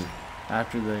answer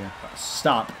after the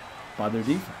stop by their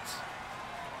defense.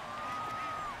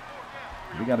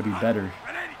 We got to be better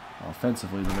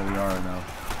offensively than we are now.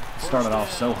 Started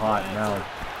off so hot, now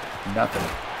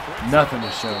nothing to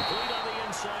show.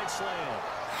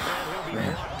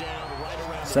 Man.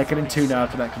 2nd and 2 now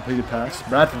after that completed pass.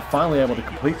 Bradford finally able to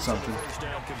complete something.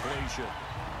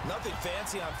 Nothing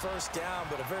fancy on 1st down,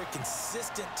 but a very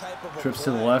consistent type of Trips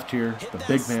to the left here. The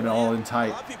big man all in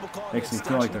tight. Makes me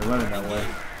feel like they're running that way.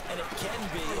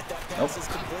 Nope.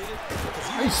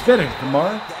 He's spinning,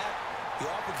 Kamara.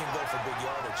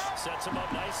 Sets him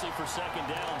up nicely for 2nd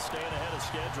down, staying ahead of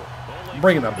schedule.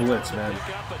 Bringing the blitz, man.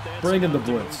 Bringing the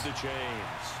blitz.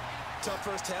 Tough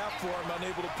first half for him,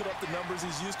 unable to put up the numbers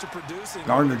he's used to producing.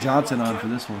 Gardner Johnson on for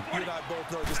this one. You and I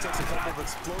both know it just takes a couple of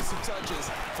explosive touches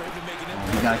for him to make an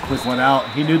impact. He got a quick one out.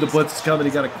 He knew the blitz was coming.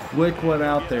 He got a quick one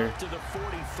out there.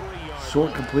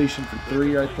 Short completion for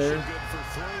 3 right there.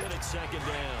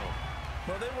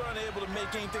 Well, they were unable to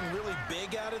make anything really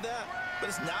big out of that, but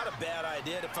it's not a bad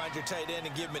idea to find your tight end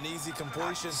and give him an easy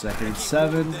completion. 2nd and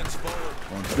 7. On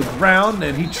the ground,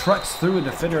 and he trucks through a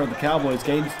defender of the Cowboys.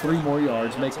 Gains 3 more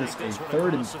yards. Make this a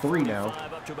 3rd and 3 now.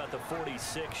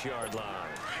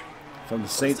 From the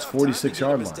Saints'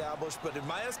 46-yard line. But in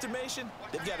my estimation,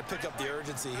 they've got to pick up the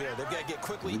urgency here. They've got to get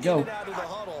quickly in go. and out of the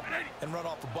huddle and run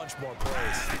off a bunch more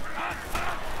plays.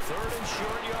 3rd and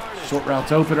short yardage. Short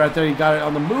route's open right there. You got it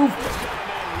on the move.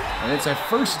 And it's a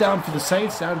 1st down for the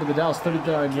Saints down to the Dallas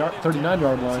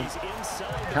 39-yard line.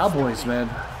 Cowboys, man.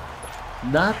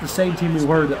 Not the same team we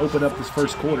were to open up this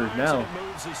 1st quarter. Now,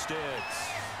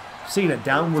 seeing a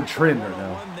downward trend right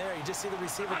now. You just see the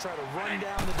receiver try to run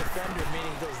down the defender,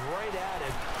 meaning he goes right at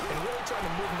it and really trying to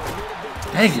move him a little bit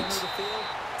towards Dang the it. field.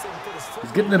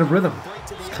 He's getting in a rhythm.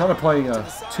 He's kind of playing a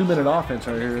 2-minute offense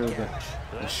right here with the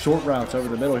short routes over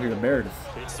the middle here to Meredith.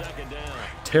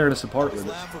 Tearing us apart with it.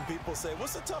 I laugh when people say,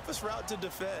 what's the toughest route to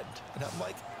defend? And I'm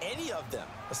like, any of them,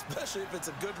 especially if it's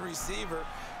a good receiver.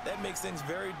 That makes things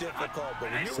very difficult.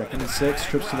 But when you're 2nd and 6,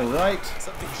 trips to the right.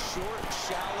 something short,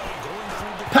 shallow, going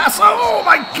through the Pass. Oh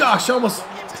my gosh, almost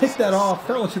picked that off.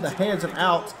 Fell into the hands and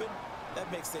out.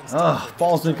 that makes things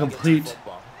Falls incomplete.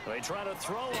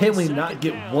 Can we not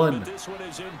get one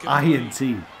INT?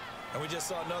 And we just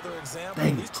saw another example.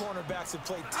 Dang These it. cornerbacks have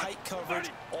played tight coverage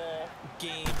all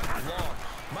game long.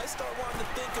 Might start wanting to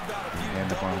think about a few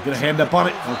Hand up on it. Get a hand up on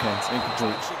it. Okay,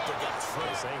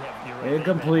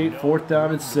 incomplete. Incomplete. 4th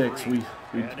down and 6. We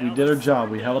did our job.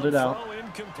 We held it out.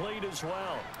 Incomplete as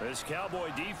well. This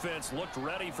Cowboy defense looked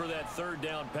ready for that 3rd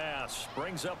down pass.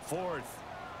 Brings up 4th.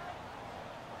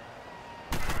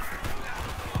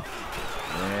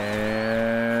 And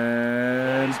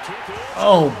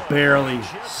barely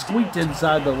squeaked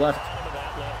inside the left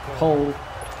hole.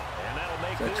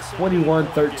 It's a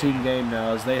 21-13 game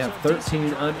now as they have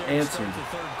 13 unanswered,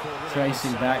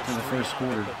 tracing back to the 1st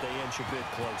quarter.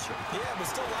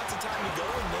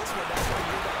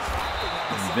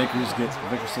 And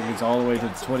Vickerson gets all the way to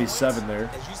the 27 there.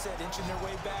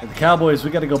 And the Cowboys,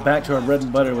 we got to go back to our bread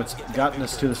and butter, what's gotten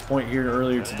us to this point here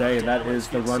earlier today, and that is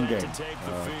the run game.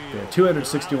 They had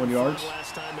 261 yards,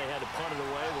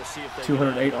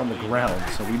 208 on the ground,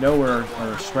 so we know where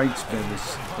our strength's been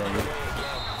this day.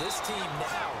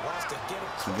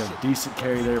 So we got a decent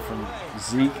carry there from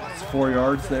Zeke. It's 4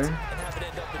 yards there.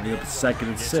 And we have 2nd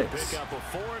and 6.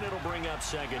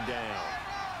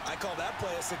 I call that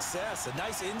play a success. A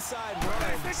nice inside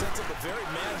run sets up a very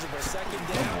manageable 2nd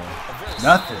down.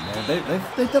 Nothing, man.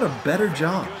 They've done a better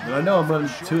job. And I know I'm running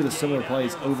 2 of the similar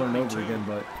plays over and over again,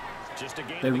 but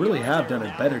they really have done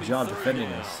a better job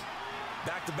defending us.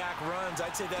 Back-to-back runs,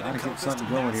 I'd say that Gotta get something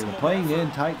going here. They're playing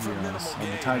in tight here on us on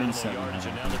the tight end set right now.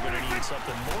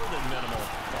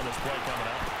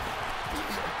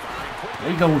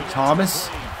 There you go, Thomas.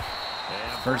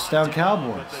 1st down,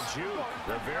 Cowboys.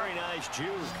 The very nice juke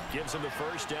gives him the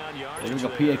 1st down yardage. They're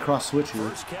going to go PA cross switch here.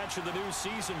 First catch of the new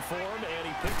season for him, and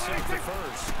he picks up the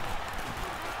 1st.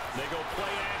 They go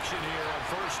play action here on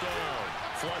 1st down.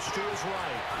 Flush to his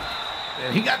right.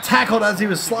 And he got tackled as he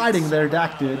was sliding there,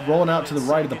 Dak did, rolling out to the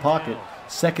right of the pocket.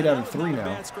 2nd out and 3 now.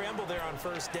 Bad scramble there on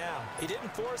 1st down. He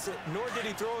didn't force it, nor did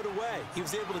he throw it away. He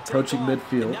was able to take Approaching off,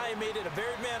 midfield. and now he made it a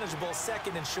very manageable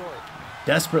 2nd and short.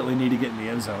 Desperately need to get in the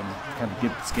end zone to kind of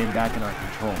get this game back in our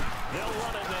control.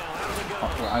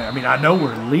 I mean, I know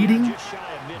we're leading,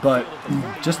 but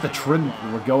just the trend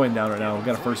we're going down right now. We've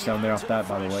got a 1st down there off that,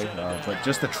 by the way. But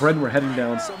just the trend we're heading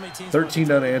down,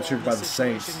 13 unanswered by the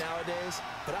Saints.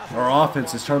 Our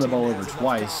offense has turned the ball over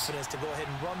twice,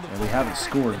 and we haven't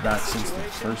scored back since the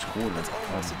 1st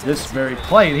quarter. This very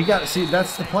play, and see,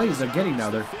 that's the plays they're getting now.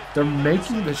 They're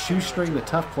making the shoestring, the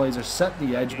tough plays. They're setting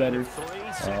the edge better.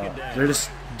 They're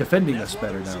just defending us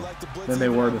better now than they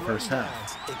were in the first half,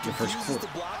 the first quarter.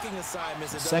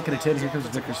 Second and 10, here comes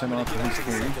Dickerson off of his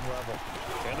carry.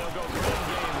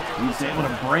 He's able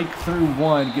to break through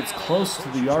one, gets close to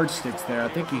the yardsticks there. I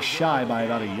think he's shy by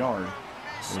about a yard.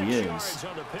 And he is.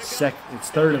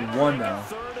 It's 3rd and 1 now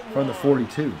from the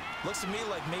 42. Looks to me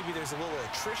like maybe there's a little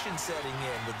attrition setting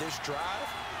in with this drive.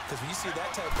 Because when you see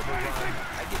that type of a run,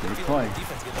 I get the feeling the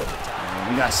defense gets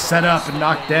overtime. We got set up and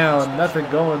knocked down. Nothing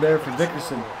going there for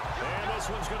Dickerson.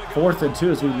 4th and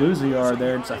 2 as we lose a yard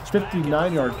there. It's a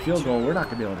 59-yard field goal. We're not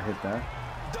going to be able to hit that.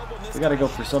 We got to go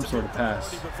for some sort of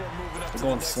pass. We're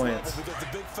going slants.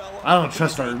 I don't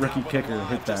trust our rookie kicker to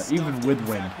hit that, even with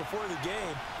wind.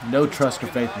 No trust or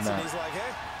faith in that.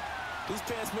 These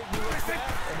pants make me look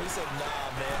fat. And he said,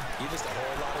 nah, man, you're just a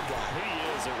whole lot of guy.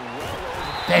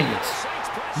 Dang it.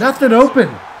 Nothing open.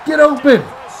 Get open.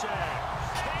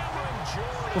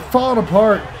 We're falling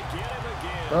apart.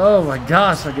 Oh, my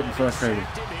gosh, I'm getting frustrated.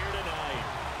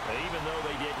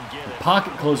 The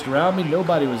pocket closed around me.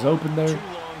 Nobody was open there.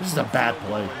 This is a bad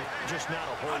play.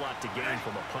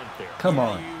 Come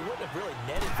on.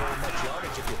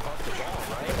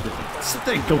 Sit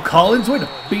there, go Collins. Way to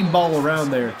beanball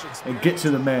around there and get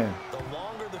to the man.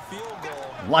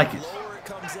 I like it.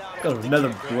 Got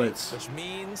another blitz.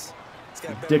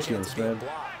 Ridiculous, man.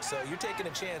 So you're taking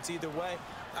a chance either way.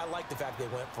 I like the fact they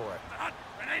went for it.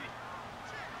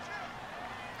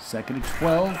 2nd and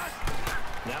 12.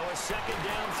 Now a second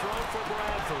down throw for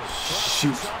Bradford.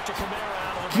 Shoot.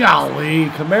 Golly,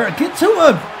 Kamara, get to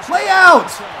him. Lay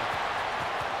out.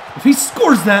 If he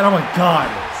scores that, oh my God.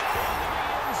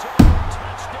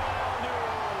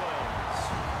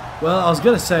 Well, I was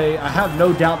going to say, I have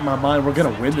no doubt in my mind we're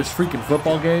going to win this freaking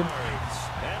football game.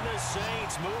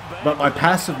 But my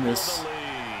passiveness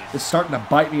is starting to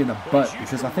bite me in the butt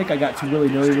because I think I got too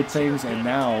willy-nilly with things, and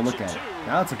now look at it.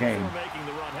 Now it's a game.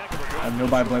 I have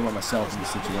nobody blame on myself in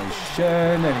this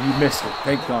situation, and he missed it.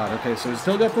 Thank God. Okay, so we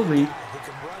still got the lead.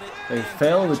 They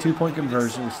failed the 2-point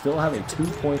conversion. We still have a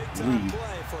 2-point lead.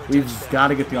 We've got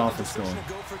to get the offense going.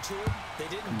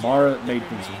 Kamara made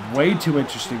things way too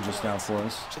interesting just now for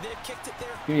us.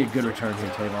 Give me a good return here,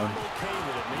 Tavon.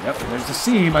 Yep, there's the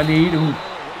seam I need. Ooh.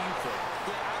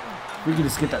 We can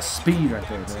just get that speed right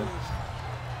there, man.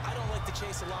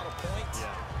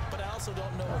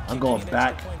 I'm going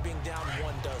back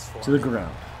to the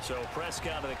ground. So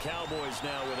Prescott and the Cowboys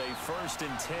now with a 1st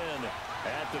and 10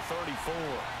 at the 34.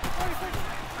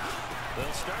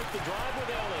 They'll start the drive with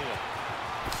Elliott.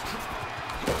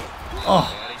 Oh,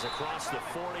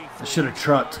 I should have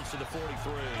trucked.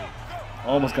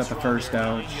 Almost got the first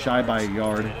down, shy by a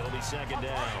yard.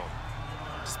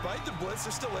 Despite the blitz,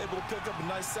 they're still able to pick up a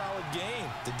nice solid gain.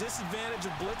 The disadvantage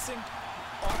of blitzing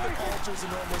often alters the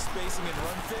normal spacing and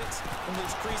run fits, and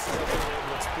those creases that they're able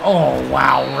to exploit. Oh,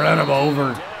 wow, run him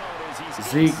over.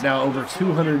 Zeke now over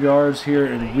 200 yards here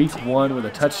in week 1 with a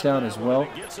touchdown as well.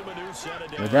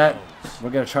 With that, we're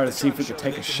going to try to see if we can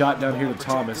take a shot down here to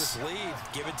Thomas.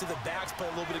 Give it to the backs, play a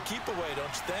little bit of keep away, don't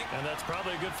you think? And that's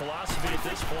probably a good philosophy at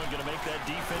this point, going to make that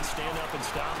defense stand up and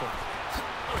stop him.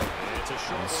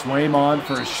 Sway him on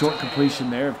for a short completion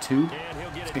there of 2.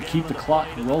 It's going to keep the clock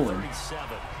rolling.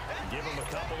 Give him a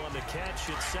couple on the catch.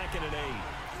 It's 2nd and 8.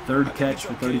 3rd catch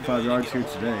for 35 yards here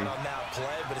today.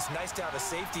 But it's nice to have a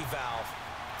safety valve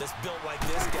that's built like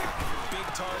this guy. Big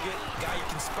target, guy you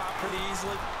can spot pretty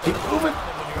easily. Keep moving.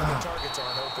 Targets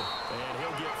aren't open. And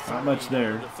he'll get not much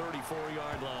there. The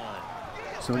 34-yard line.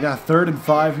 So we got 3rd and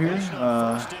 5 here.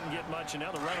 Didn't get much, and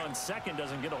now the run on 2nd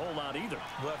doesn't get a whole lot either.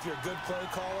 Well, if you're a good play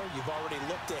caller, you've already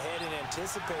looked ahead and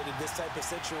anticipated this type of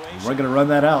situation. We're going to run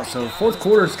that out. So 4th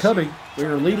quarter is coming. We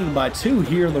are leading by 2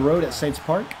 here on the road at Saints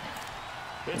Park.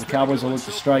 And the Cowboys will look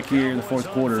to strike here in the 4th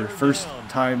quarter. First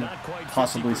time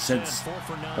possibly since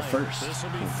the first. This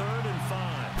will be 3rd and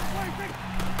 5.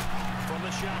 From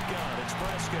the shotgun, it's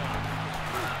Prescott.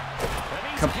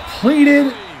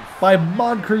 Completed by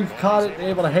Moncrief. Caught it,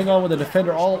 able to hang on with the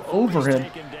defender all over him.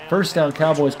 First down,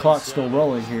 Cowboys clock still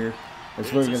rolling here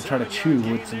as we're going to try to chew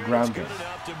with some ground game.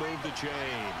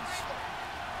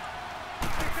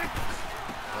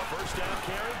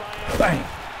 Bang!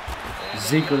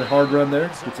 Zeke with a hard run there,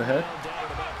 gets ahead.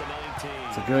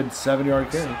 It's a good 7-yard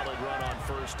carry. Solid run on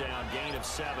 1st down, gain of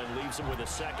 7, leaves him with a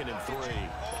 2nd and 3.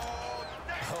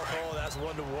 Oh, that's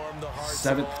one to warm the heart.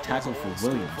 7th tackle for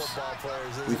Williams.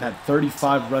 We've had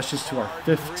 35 rushes to our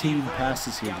 15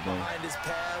 passes here today. Behind his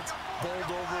pads, bowled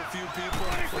over a few people.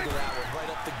 Look at that one, right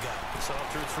up the gut. Saw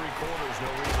through 3 quarters, no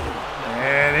reason to run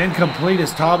that. And incomplete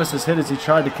as Thomas has hit as he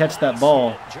tried to catch that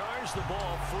ball. Jars the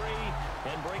ball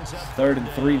free and brings up 3rd and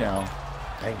 3 now.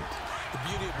 Dang it. The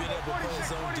beauty of being able to play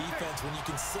his own defense when you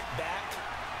can sit back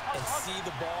and see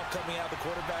the ball coming out of the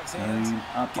quarterback's hands.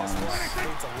 Up on Guess what? us. It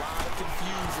creates a lot of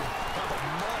confusion. How the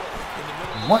muddle in the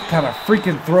middle of the What kind of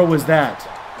freaking throw was that?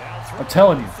 I'm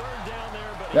telling you.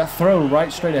 That throw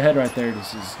right straight ahead right there,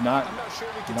 this is not I'm not sure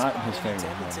we can in spot his any favor.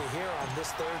 tendency Man. here on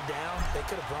this third down. They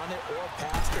could have run it or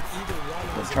passed it. Either one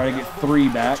We'll was try to get available. 3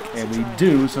 back, Chose and to we try and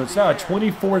do. keep So it's it now a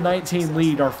there. 24-19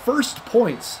 lead. Our first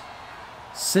points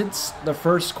since the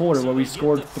first quarter, where we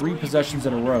scored 3 possessions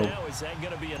in a row. Now, is that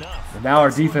going to be enough? And now our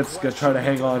defense is going to try to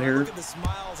hang on here. Look at the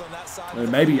smiles on that side of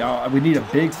the Maybe field. we need a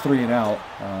big 3 and out.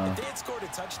 If they had scored a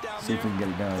touchdown See if we can get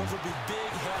it done. those would be big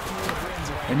half-million wins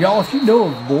right And y'all, if you know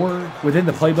of more within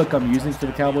the playbook I'm using for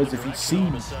the Cowboys, if you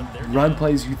see run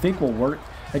plays you think will work,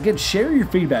 again, share your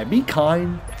feedback. Be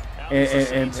kind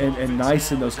and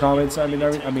nice in those comments. I mean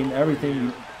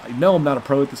everything. I know I'm not a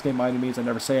pro at this game by any means. I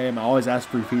never say I am. I always ask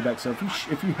for your feedback. So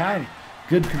if you have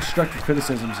good constructive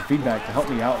criticisms and feedback to help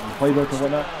me out in the playbook and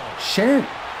whatnot, share it.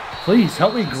 Please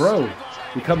help me grow,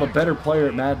 become a better player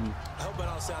at Madden.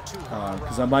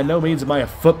 Because by no means am I a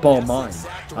football mind.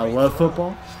 I love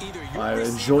football. I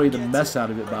enjoy the mess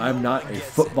out of it, but I'm not a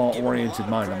football-oriented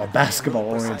mind. I'm a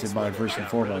basketball-oriented mind first and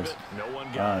foremost.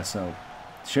 So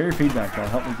share your feedback, y'all.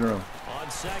 Help me grow. On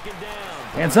second down.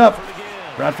 Hands up.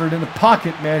 Bradford in the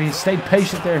pocket, man. He stayed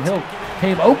patient there. Hill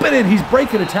came open, and he's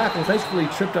breaking a tackle. Thankfully,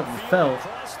 he tripped up and fell.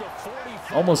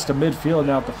 Almost to midfield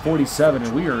now at the 47,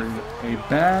 and we are in a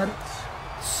bad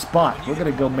spot. We're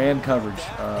going to go man coverage.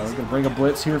 We're going to bring a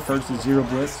blitz here. First and 0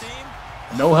 blitz.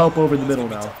 No help over the middle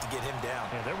now.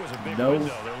 Yeah, there was a big No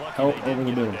window. They're lucky help they didn't over the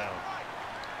get him middle. down.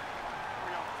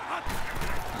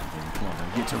 Come on,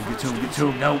 man. Get to him, get to him, get to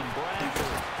him. No.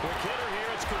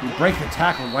 We break the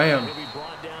tackle, Lamb. He'll be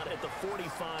brought down at the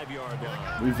 45-yard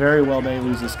line. We very well may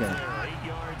lose this game. 8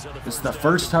 yards on the This is the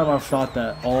first time I've thought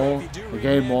that all the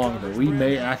game long that we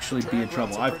may actually be in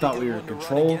trouble. I thought we were in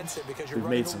control.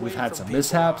 We've had some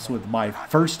mishaps with my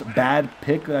first bad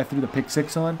pick that I threw the pick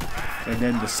 6 on, and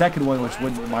then the second one, which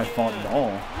wasn't my fault at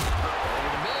all.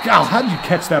 God, how did you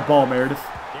catch that ball, Meredith?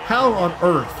 How on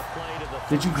earth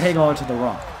did you hang on to the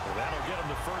rock?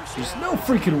 There's no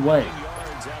freaking way.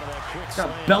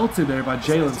 Got belted there by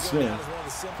Jalen Smith.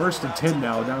 First and 10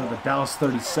 now, down to the Dallas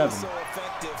 37.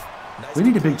 We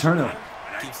need a big turnover.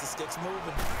 Keeps the sticks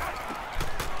moving.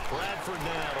 Bradford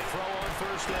now to throw on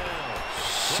first down.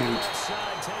 Shoot.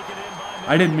 Side taken in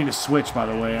by I didn't mean to switch, by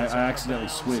the way. I accidentally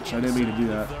switched. I didn't mean to do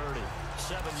that.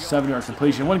 7-yard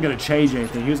completion. Wasn't going to change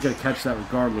anything. He was going to catch that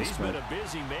regardless, He's but been a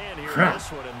busy man here crap. in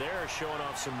this one, and they're showing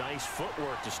off some nice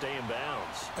footwork to stay in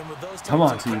bounds. And with those Come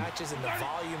on, types of team. catches and the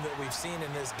volume that we've seen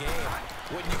in this game,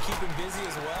 wouldn't you keep him busy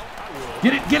as well?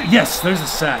 get it, get it. Yes, there's a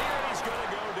sack. He's going to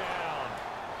go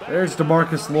down. There's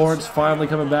DeMarcus Lawrence finally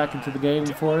coming back into the game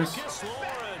for us. Marcus Lawrence.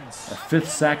 A 5th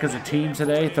sack as a team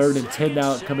today. 3rd and 10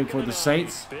 now coming for the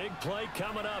Saints. Big play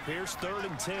coming up. Here's 3rd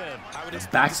and 10.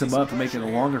 Backs him up and making a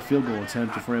longer field goal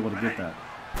attempt if we're able to get that.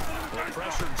 The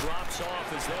pressure drops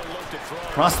off as they look to throw.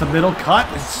 Across the middle, cut,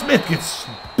 and Smith gets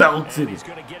belted He's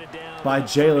going to get it down by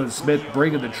Jalen Smith,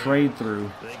 bringing the train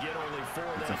through. They get only 4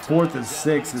 It's that a 4th and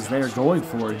 6 as they're going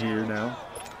for it here now.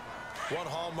 One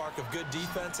hallmark of good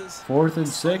defenses. 4th and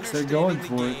 6, they're going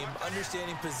understanding the for it. game,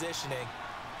 understanding positioning,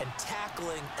 and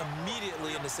tackling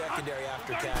immediately in the secondary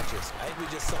after catches. I think we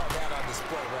just saw that on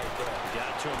display right there.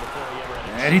 got to him before he ever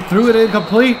had a And he threw it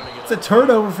incomplete. It's a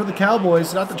turnover for the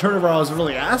Cowboys. Not the turnover I was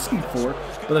really asking for,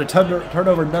 but a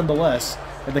turnover nonetheless.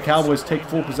 And the Cowboys take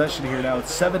full possession here now.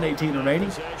 It's 7:18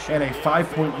 remaining and a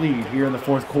 5-point lead here in the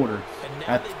 4th quarter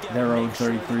at their own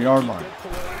 33-yard line.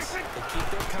 They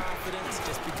keep their confidence.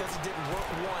 Just because it didn't work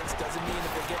once doesn't mean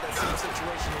if they get that same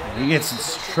situation later. He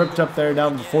gets tripped up there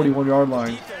down to the 41-yard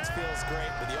line. Defense feels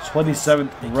great, but the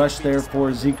 27th rush there for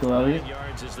Ezekiel Elliott.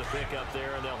 yards is the pickup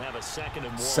there, and they'll have a 2nd and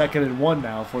 1. 2nd and 1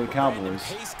 now for the Cowboys.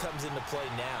 pace comes into play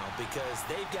now because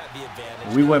they've got the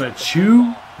advantage. We want to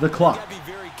chew the clock. Gotta be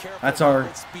very careful That's our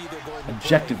what speed they're going to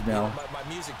objective play. now.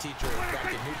 My music teacher back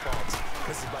in New Paltz,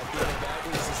 Mrs. Bathina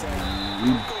Bagley, used to say, We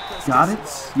got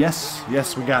it? Yes,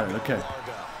 yes, we got it. Okay.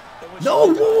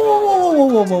 No! Whoa,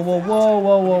 whoa, whoa, whoa, whoa,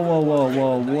 whoa, whoa, whoa, whoa,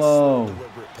 whoa, whoa.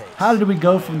 How did we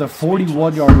go from the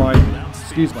 41-yard line,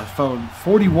 excuse my phone,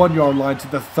 41-yard line to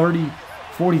the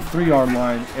 43-yard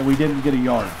line, and we didn't get a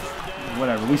yard?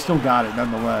 Whatever, we still got it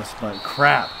nonetheless, but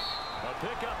crap. A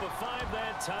pickup of 5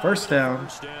 that time. First down.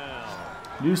 First down.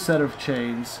 New set of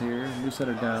chains here, new set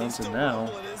of downs, and now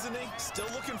Still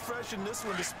looking fresh in this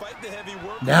one despite the heavy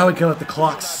work. Now we can let the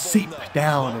clock seep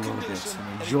down a little bit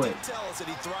and enjoy it. Tell us that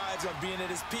he thrives on being at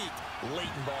his peak late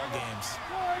in ball games.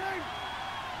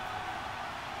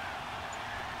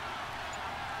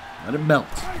 Let it melt.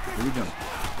 Here we go.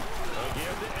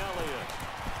 Again to Elliott.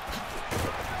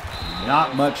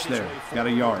 Not much there. Got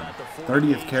a yard.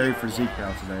 30th carry for Zeke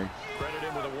now today. Credit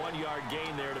him with a 1-yard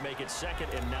gain there to make it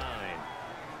 2nd and 9.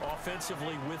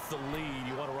 Offensively with the lead,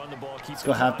 you want to run the ball, keep Let's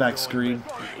go halfback screen.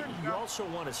 You also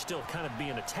want to still kind of be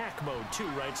in attack mode too,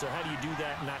 right? So how do you do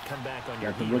that and not come back on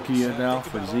your Got the heels? rookie in now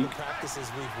for Zeke.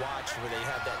 Practices we've watched where they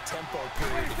have that tempo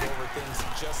period to go over things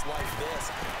just like this,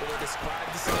 where they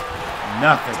describe the scenario.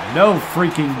 Nothing. No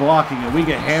freaking blocking, and we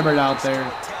get hammered out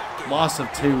there. Loss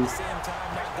of 2.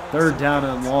 3rd down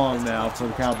and long now for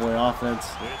the Cowboy offense.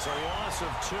 It's a loss of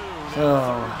 2.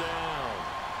 Oh.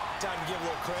 Time to give a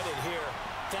little credit here.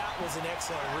 That was an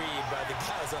excellent read by the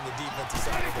guys on the defensive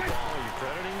side of the ball. You're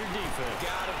crediting your defense.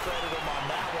 Gotta credit them on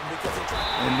that one because they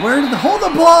tried. And where did the hold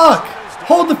the block?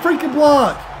 Hold the freaking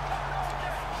block.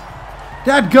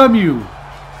 Dadgum you.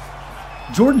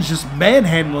 Jordan's just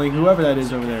manhandling whoever that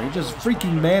is over there. He's just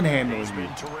freaking manhandling me.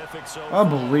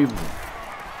 Unbelievable.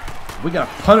 We got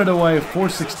to punt it away.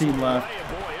 4:16 left.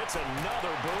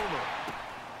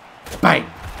 Bang.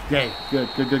 Yay. Good,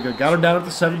 good, good, good. Got him down at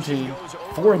the 17.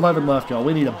 4:11 left, y'all.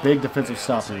 We need a big defensive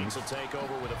stop here.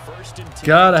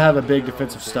 Gotta have a big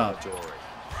defensive stop. The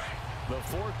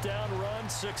 4th down run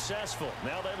successful.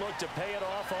 Now they look to pay it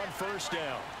off on 1st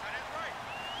down.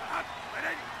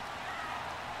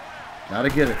 Gotta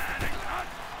get it.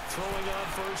 Throwing on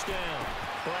 1st down.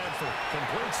 Bradford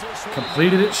completes this one.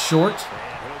 Completed it short.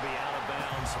 He'll be out of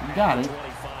bounds. You got it.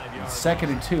 25-yard 2nd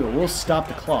and 2. We'll stop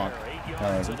the clock.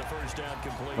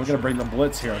 We're going to bring the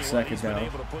blitz here on 2nd down.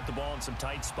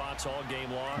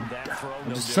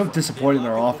 I'm just so disappointed in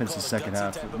our offense in the second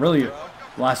half. Really,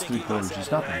 last 3 quarters,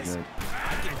 just not been good.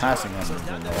 Passing hasn't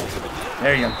been good at all.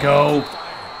 There you go.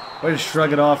 Way to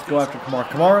shrug it off, go after Kamara.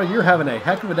 Kamara, you're having a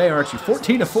heck of a day, aren't you?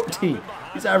 14 of 14.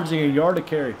 He's averaging a yard a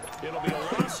carry.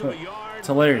 It's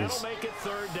hilarious.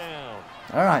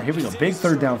 All right, here we go. Big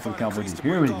 3rd down for the Cowboys.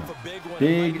 Here we go.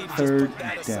 Big 3rd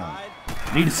down.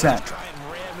 Need a sack.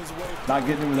 Not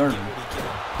getting it with Irvin.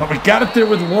 But we got it there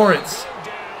with Lawrence.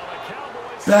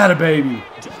 That a baby.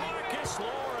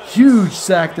 Huge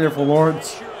sack there for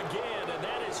Lawrence.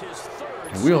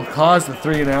 And we'll cause the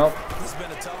 3 and out.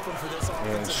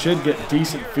 And should get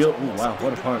decent field. Oh, wow,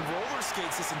 what a punt.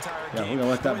 Yeah, we're going to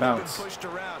let that bounce.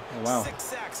 Oh, wow.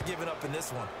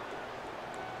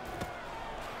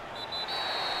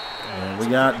 And we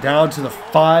got down to the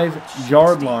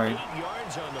 5-yard line.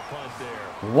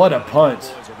 What a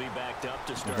punt.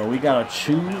 But we got to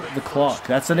chew the clock.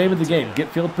 That's the name of the game. Get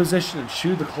field position and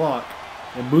chew the clock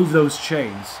and move those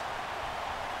chains.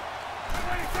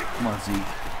 Come on, Zeke.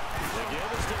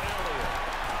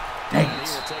 Dang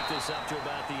it.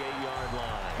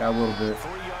 Got a little bit.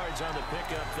 3 yards on the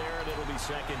pickup there, and it'll be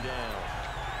 2nd down.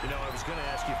 You know, I was going to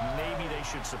ask you if maybe they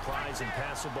should surprise and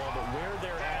pass the ball, but where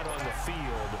they're at on the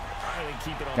field, I think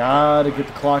keep it on. Got to get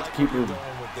the clock to keep moving.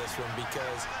 With this one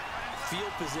because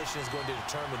field position is going to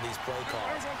determine these play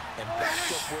calls, and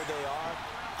back up where they are.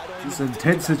 It's an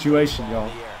intense situation, y'all.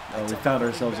 We found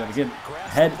ourselves in. Again,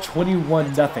 had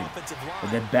 21-0,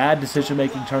 and then bad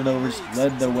decision-making turnovers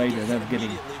led their way to them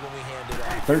getting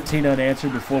 13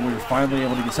 unanswered before we were finally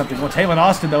able to get something going. Taylor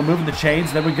Austin, though, moving the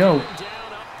chains. There we go.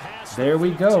 There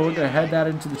we go. We're going to head that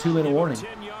into the 2-minute warning. The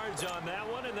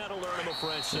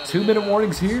 2-minute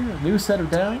warnings here. A new set of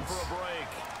downs.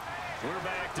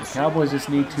 The Cowboys just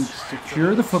need to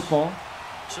secure the football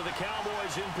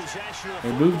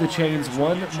and move the chains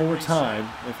one more time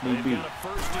if need be.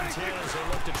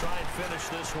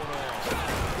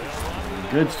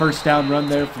 Good 1st down run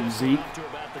there from Zeke.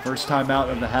 First time out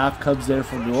of the half comes there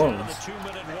from New Orleans.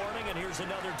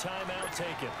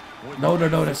 No,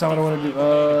 that's not what I want to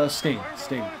do. Sting.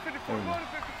 There we go.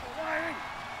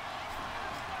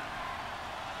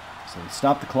 So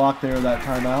stop the clock there, that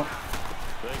timeout.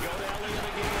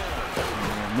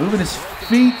 Moving his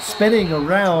feet, spinning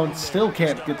around, still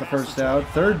can't get the 1st down.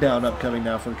 3rd down upcoming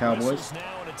now for the Cowboys.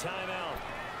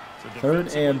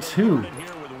 3rd and 2.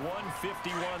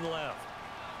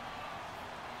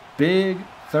 Big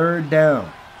 3rd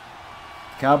down.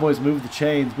 Cowboys move the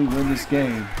chains. We win this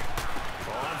game.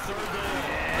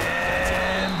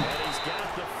 And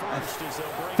I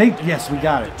think, yes, we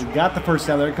got it. We got the 1st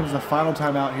down. There comes the final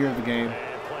timeout here of the game.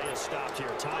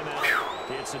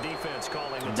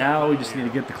 And now we just need to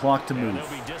get the clock to move.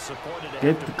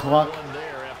 Get the clock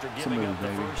to move,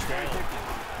 baby.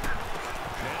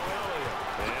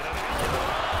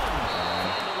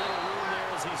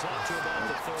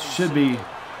 Should be,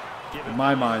 in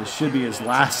my mind, should be his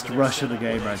last rush of the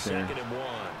game right there.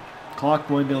 Clock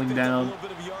dwindling down.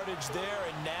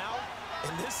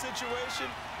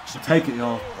 Take it,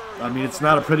 y'all. I mean, it's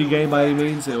not a pretty game by any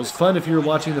means. It was fun if you were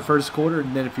watching the 1st quarter,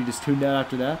 and then if you just tuned out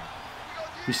after that.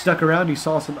 If you stuck around, you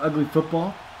saw some ugly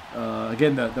football.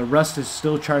 Again, the rust is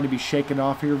still trying to be shaken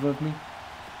off here with me,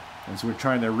 as we're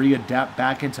trying to readapt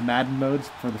back into Madden modes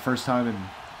for the first time in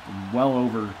well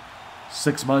over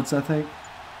 6 months, I think.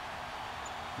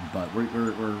 But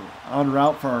we're en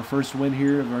route for our first win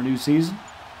here of our new season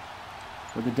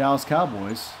with the Dallas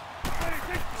Cowboys.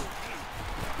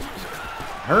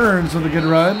 Hearns with a good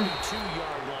run.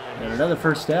 And another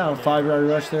first down. 5-yard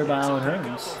rush there by Allen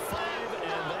Hearns.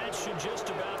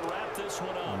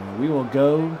 And we will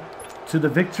go to the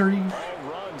victory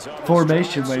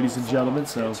formation, ladies and gentlemen.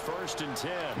 So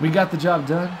we got the job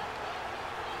done.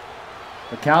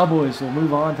 The Cowboys will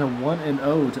move on to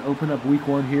 1-0 to open up Week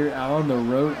 1 here out on the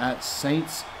road at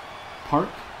Saints Park.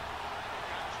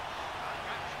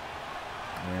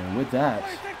 And with that,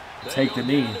 take the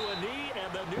knee.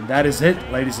 And that is it,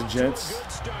 ladies and gents.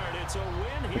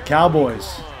 The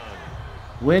Cowboys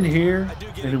win here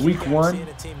in Week 1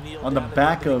 on the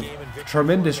back of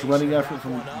tremendous running effort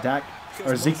from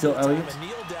Ezekiel Elliott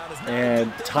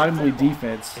and timely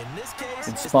defense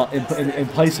in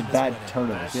place of bad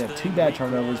turnovers. Yeah, 2 bad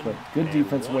turnovers, but good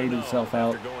defense weighed itself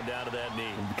out.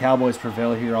 And the Cowboys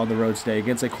prevail here on the road today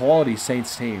against a quality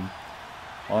Saints team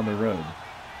on the road.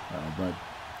 But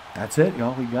that's it,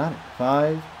 y'all. We got it.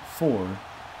 5, 4,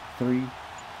 3,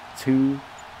 2,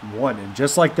 1. And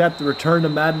just like that, the return to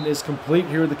Madden is complete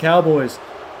here with the Cowboys.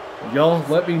 Y'all,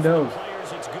 let me know.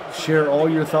 Share all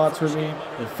your thoughts with me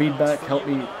and feedback. Help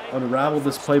me unravel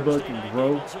this playbook and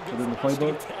grow within the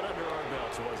playbook.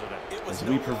 As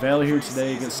we prevail here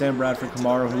today against Sam Bradford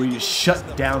Kamara, who we just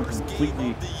shut down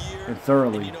completely and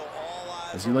thoroughly.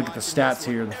 As you look at the stats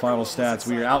here, the final stats,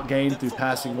 we are outgained through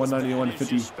passing 191 to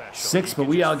 56, but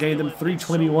we outgained them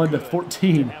 321 to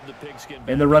 14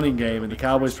 in the running game, and the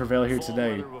Cowboys prevail here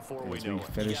today as we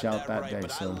finish out that day.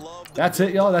 So that's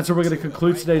it, y'all. That's where we're going to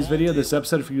conclude today's video, this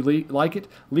episode. If you like it,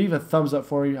 leave a thumbs up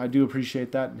for me. I do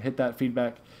appreciate that, and hit that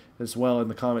feedback as well in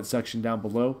the comment section down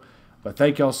below. But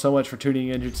thank y'all so much for tuning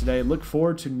in here today. Look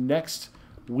forward to next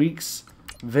week's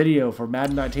video for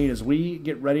Madden 19 as we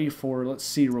get ready for, let's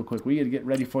see real quick, we got to get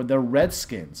ready for the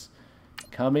Redskins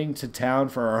coming to town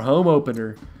for our home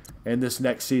opener in this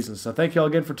next season. So thank you all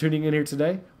again for tuning in here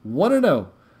today. 1-0,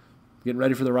 getting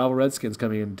ready for the rival Redskins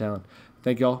coming into town.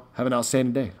 Thank you all. Have an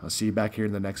outstanding day. I'll see you back here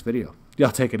in the next video.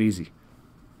 Y'all take it easy.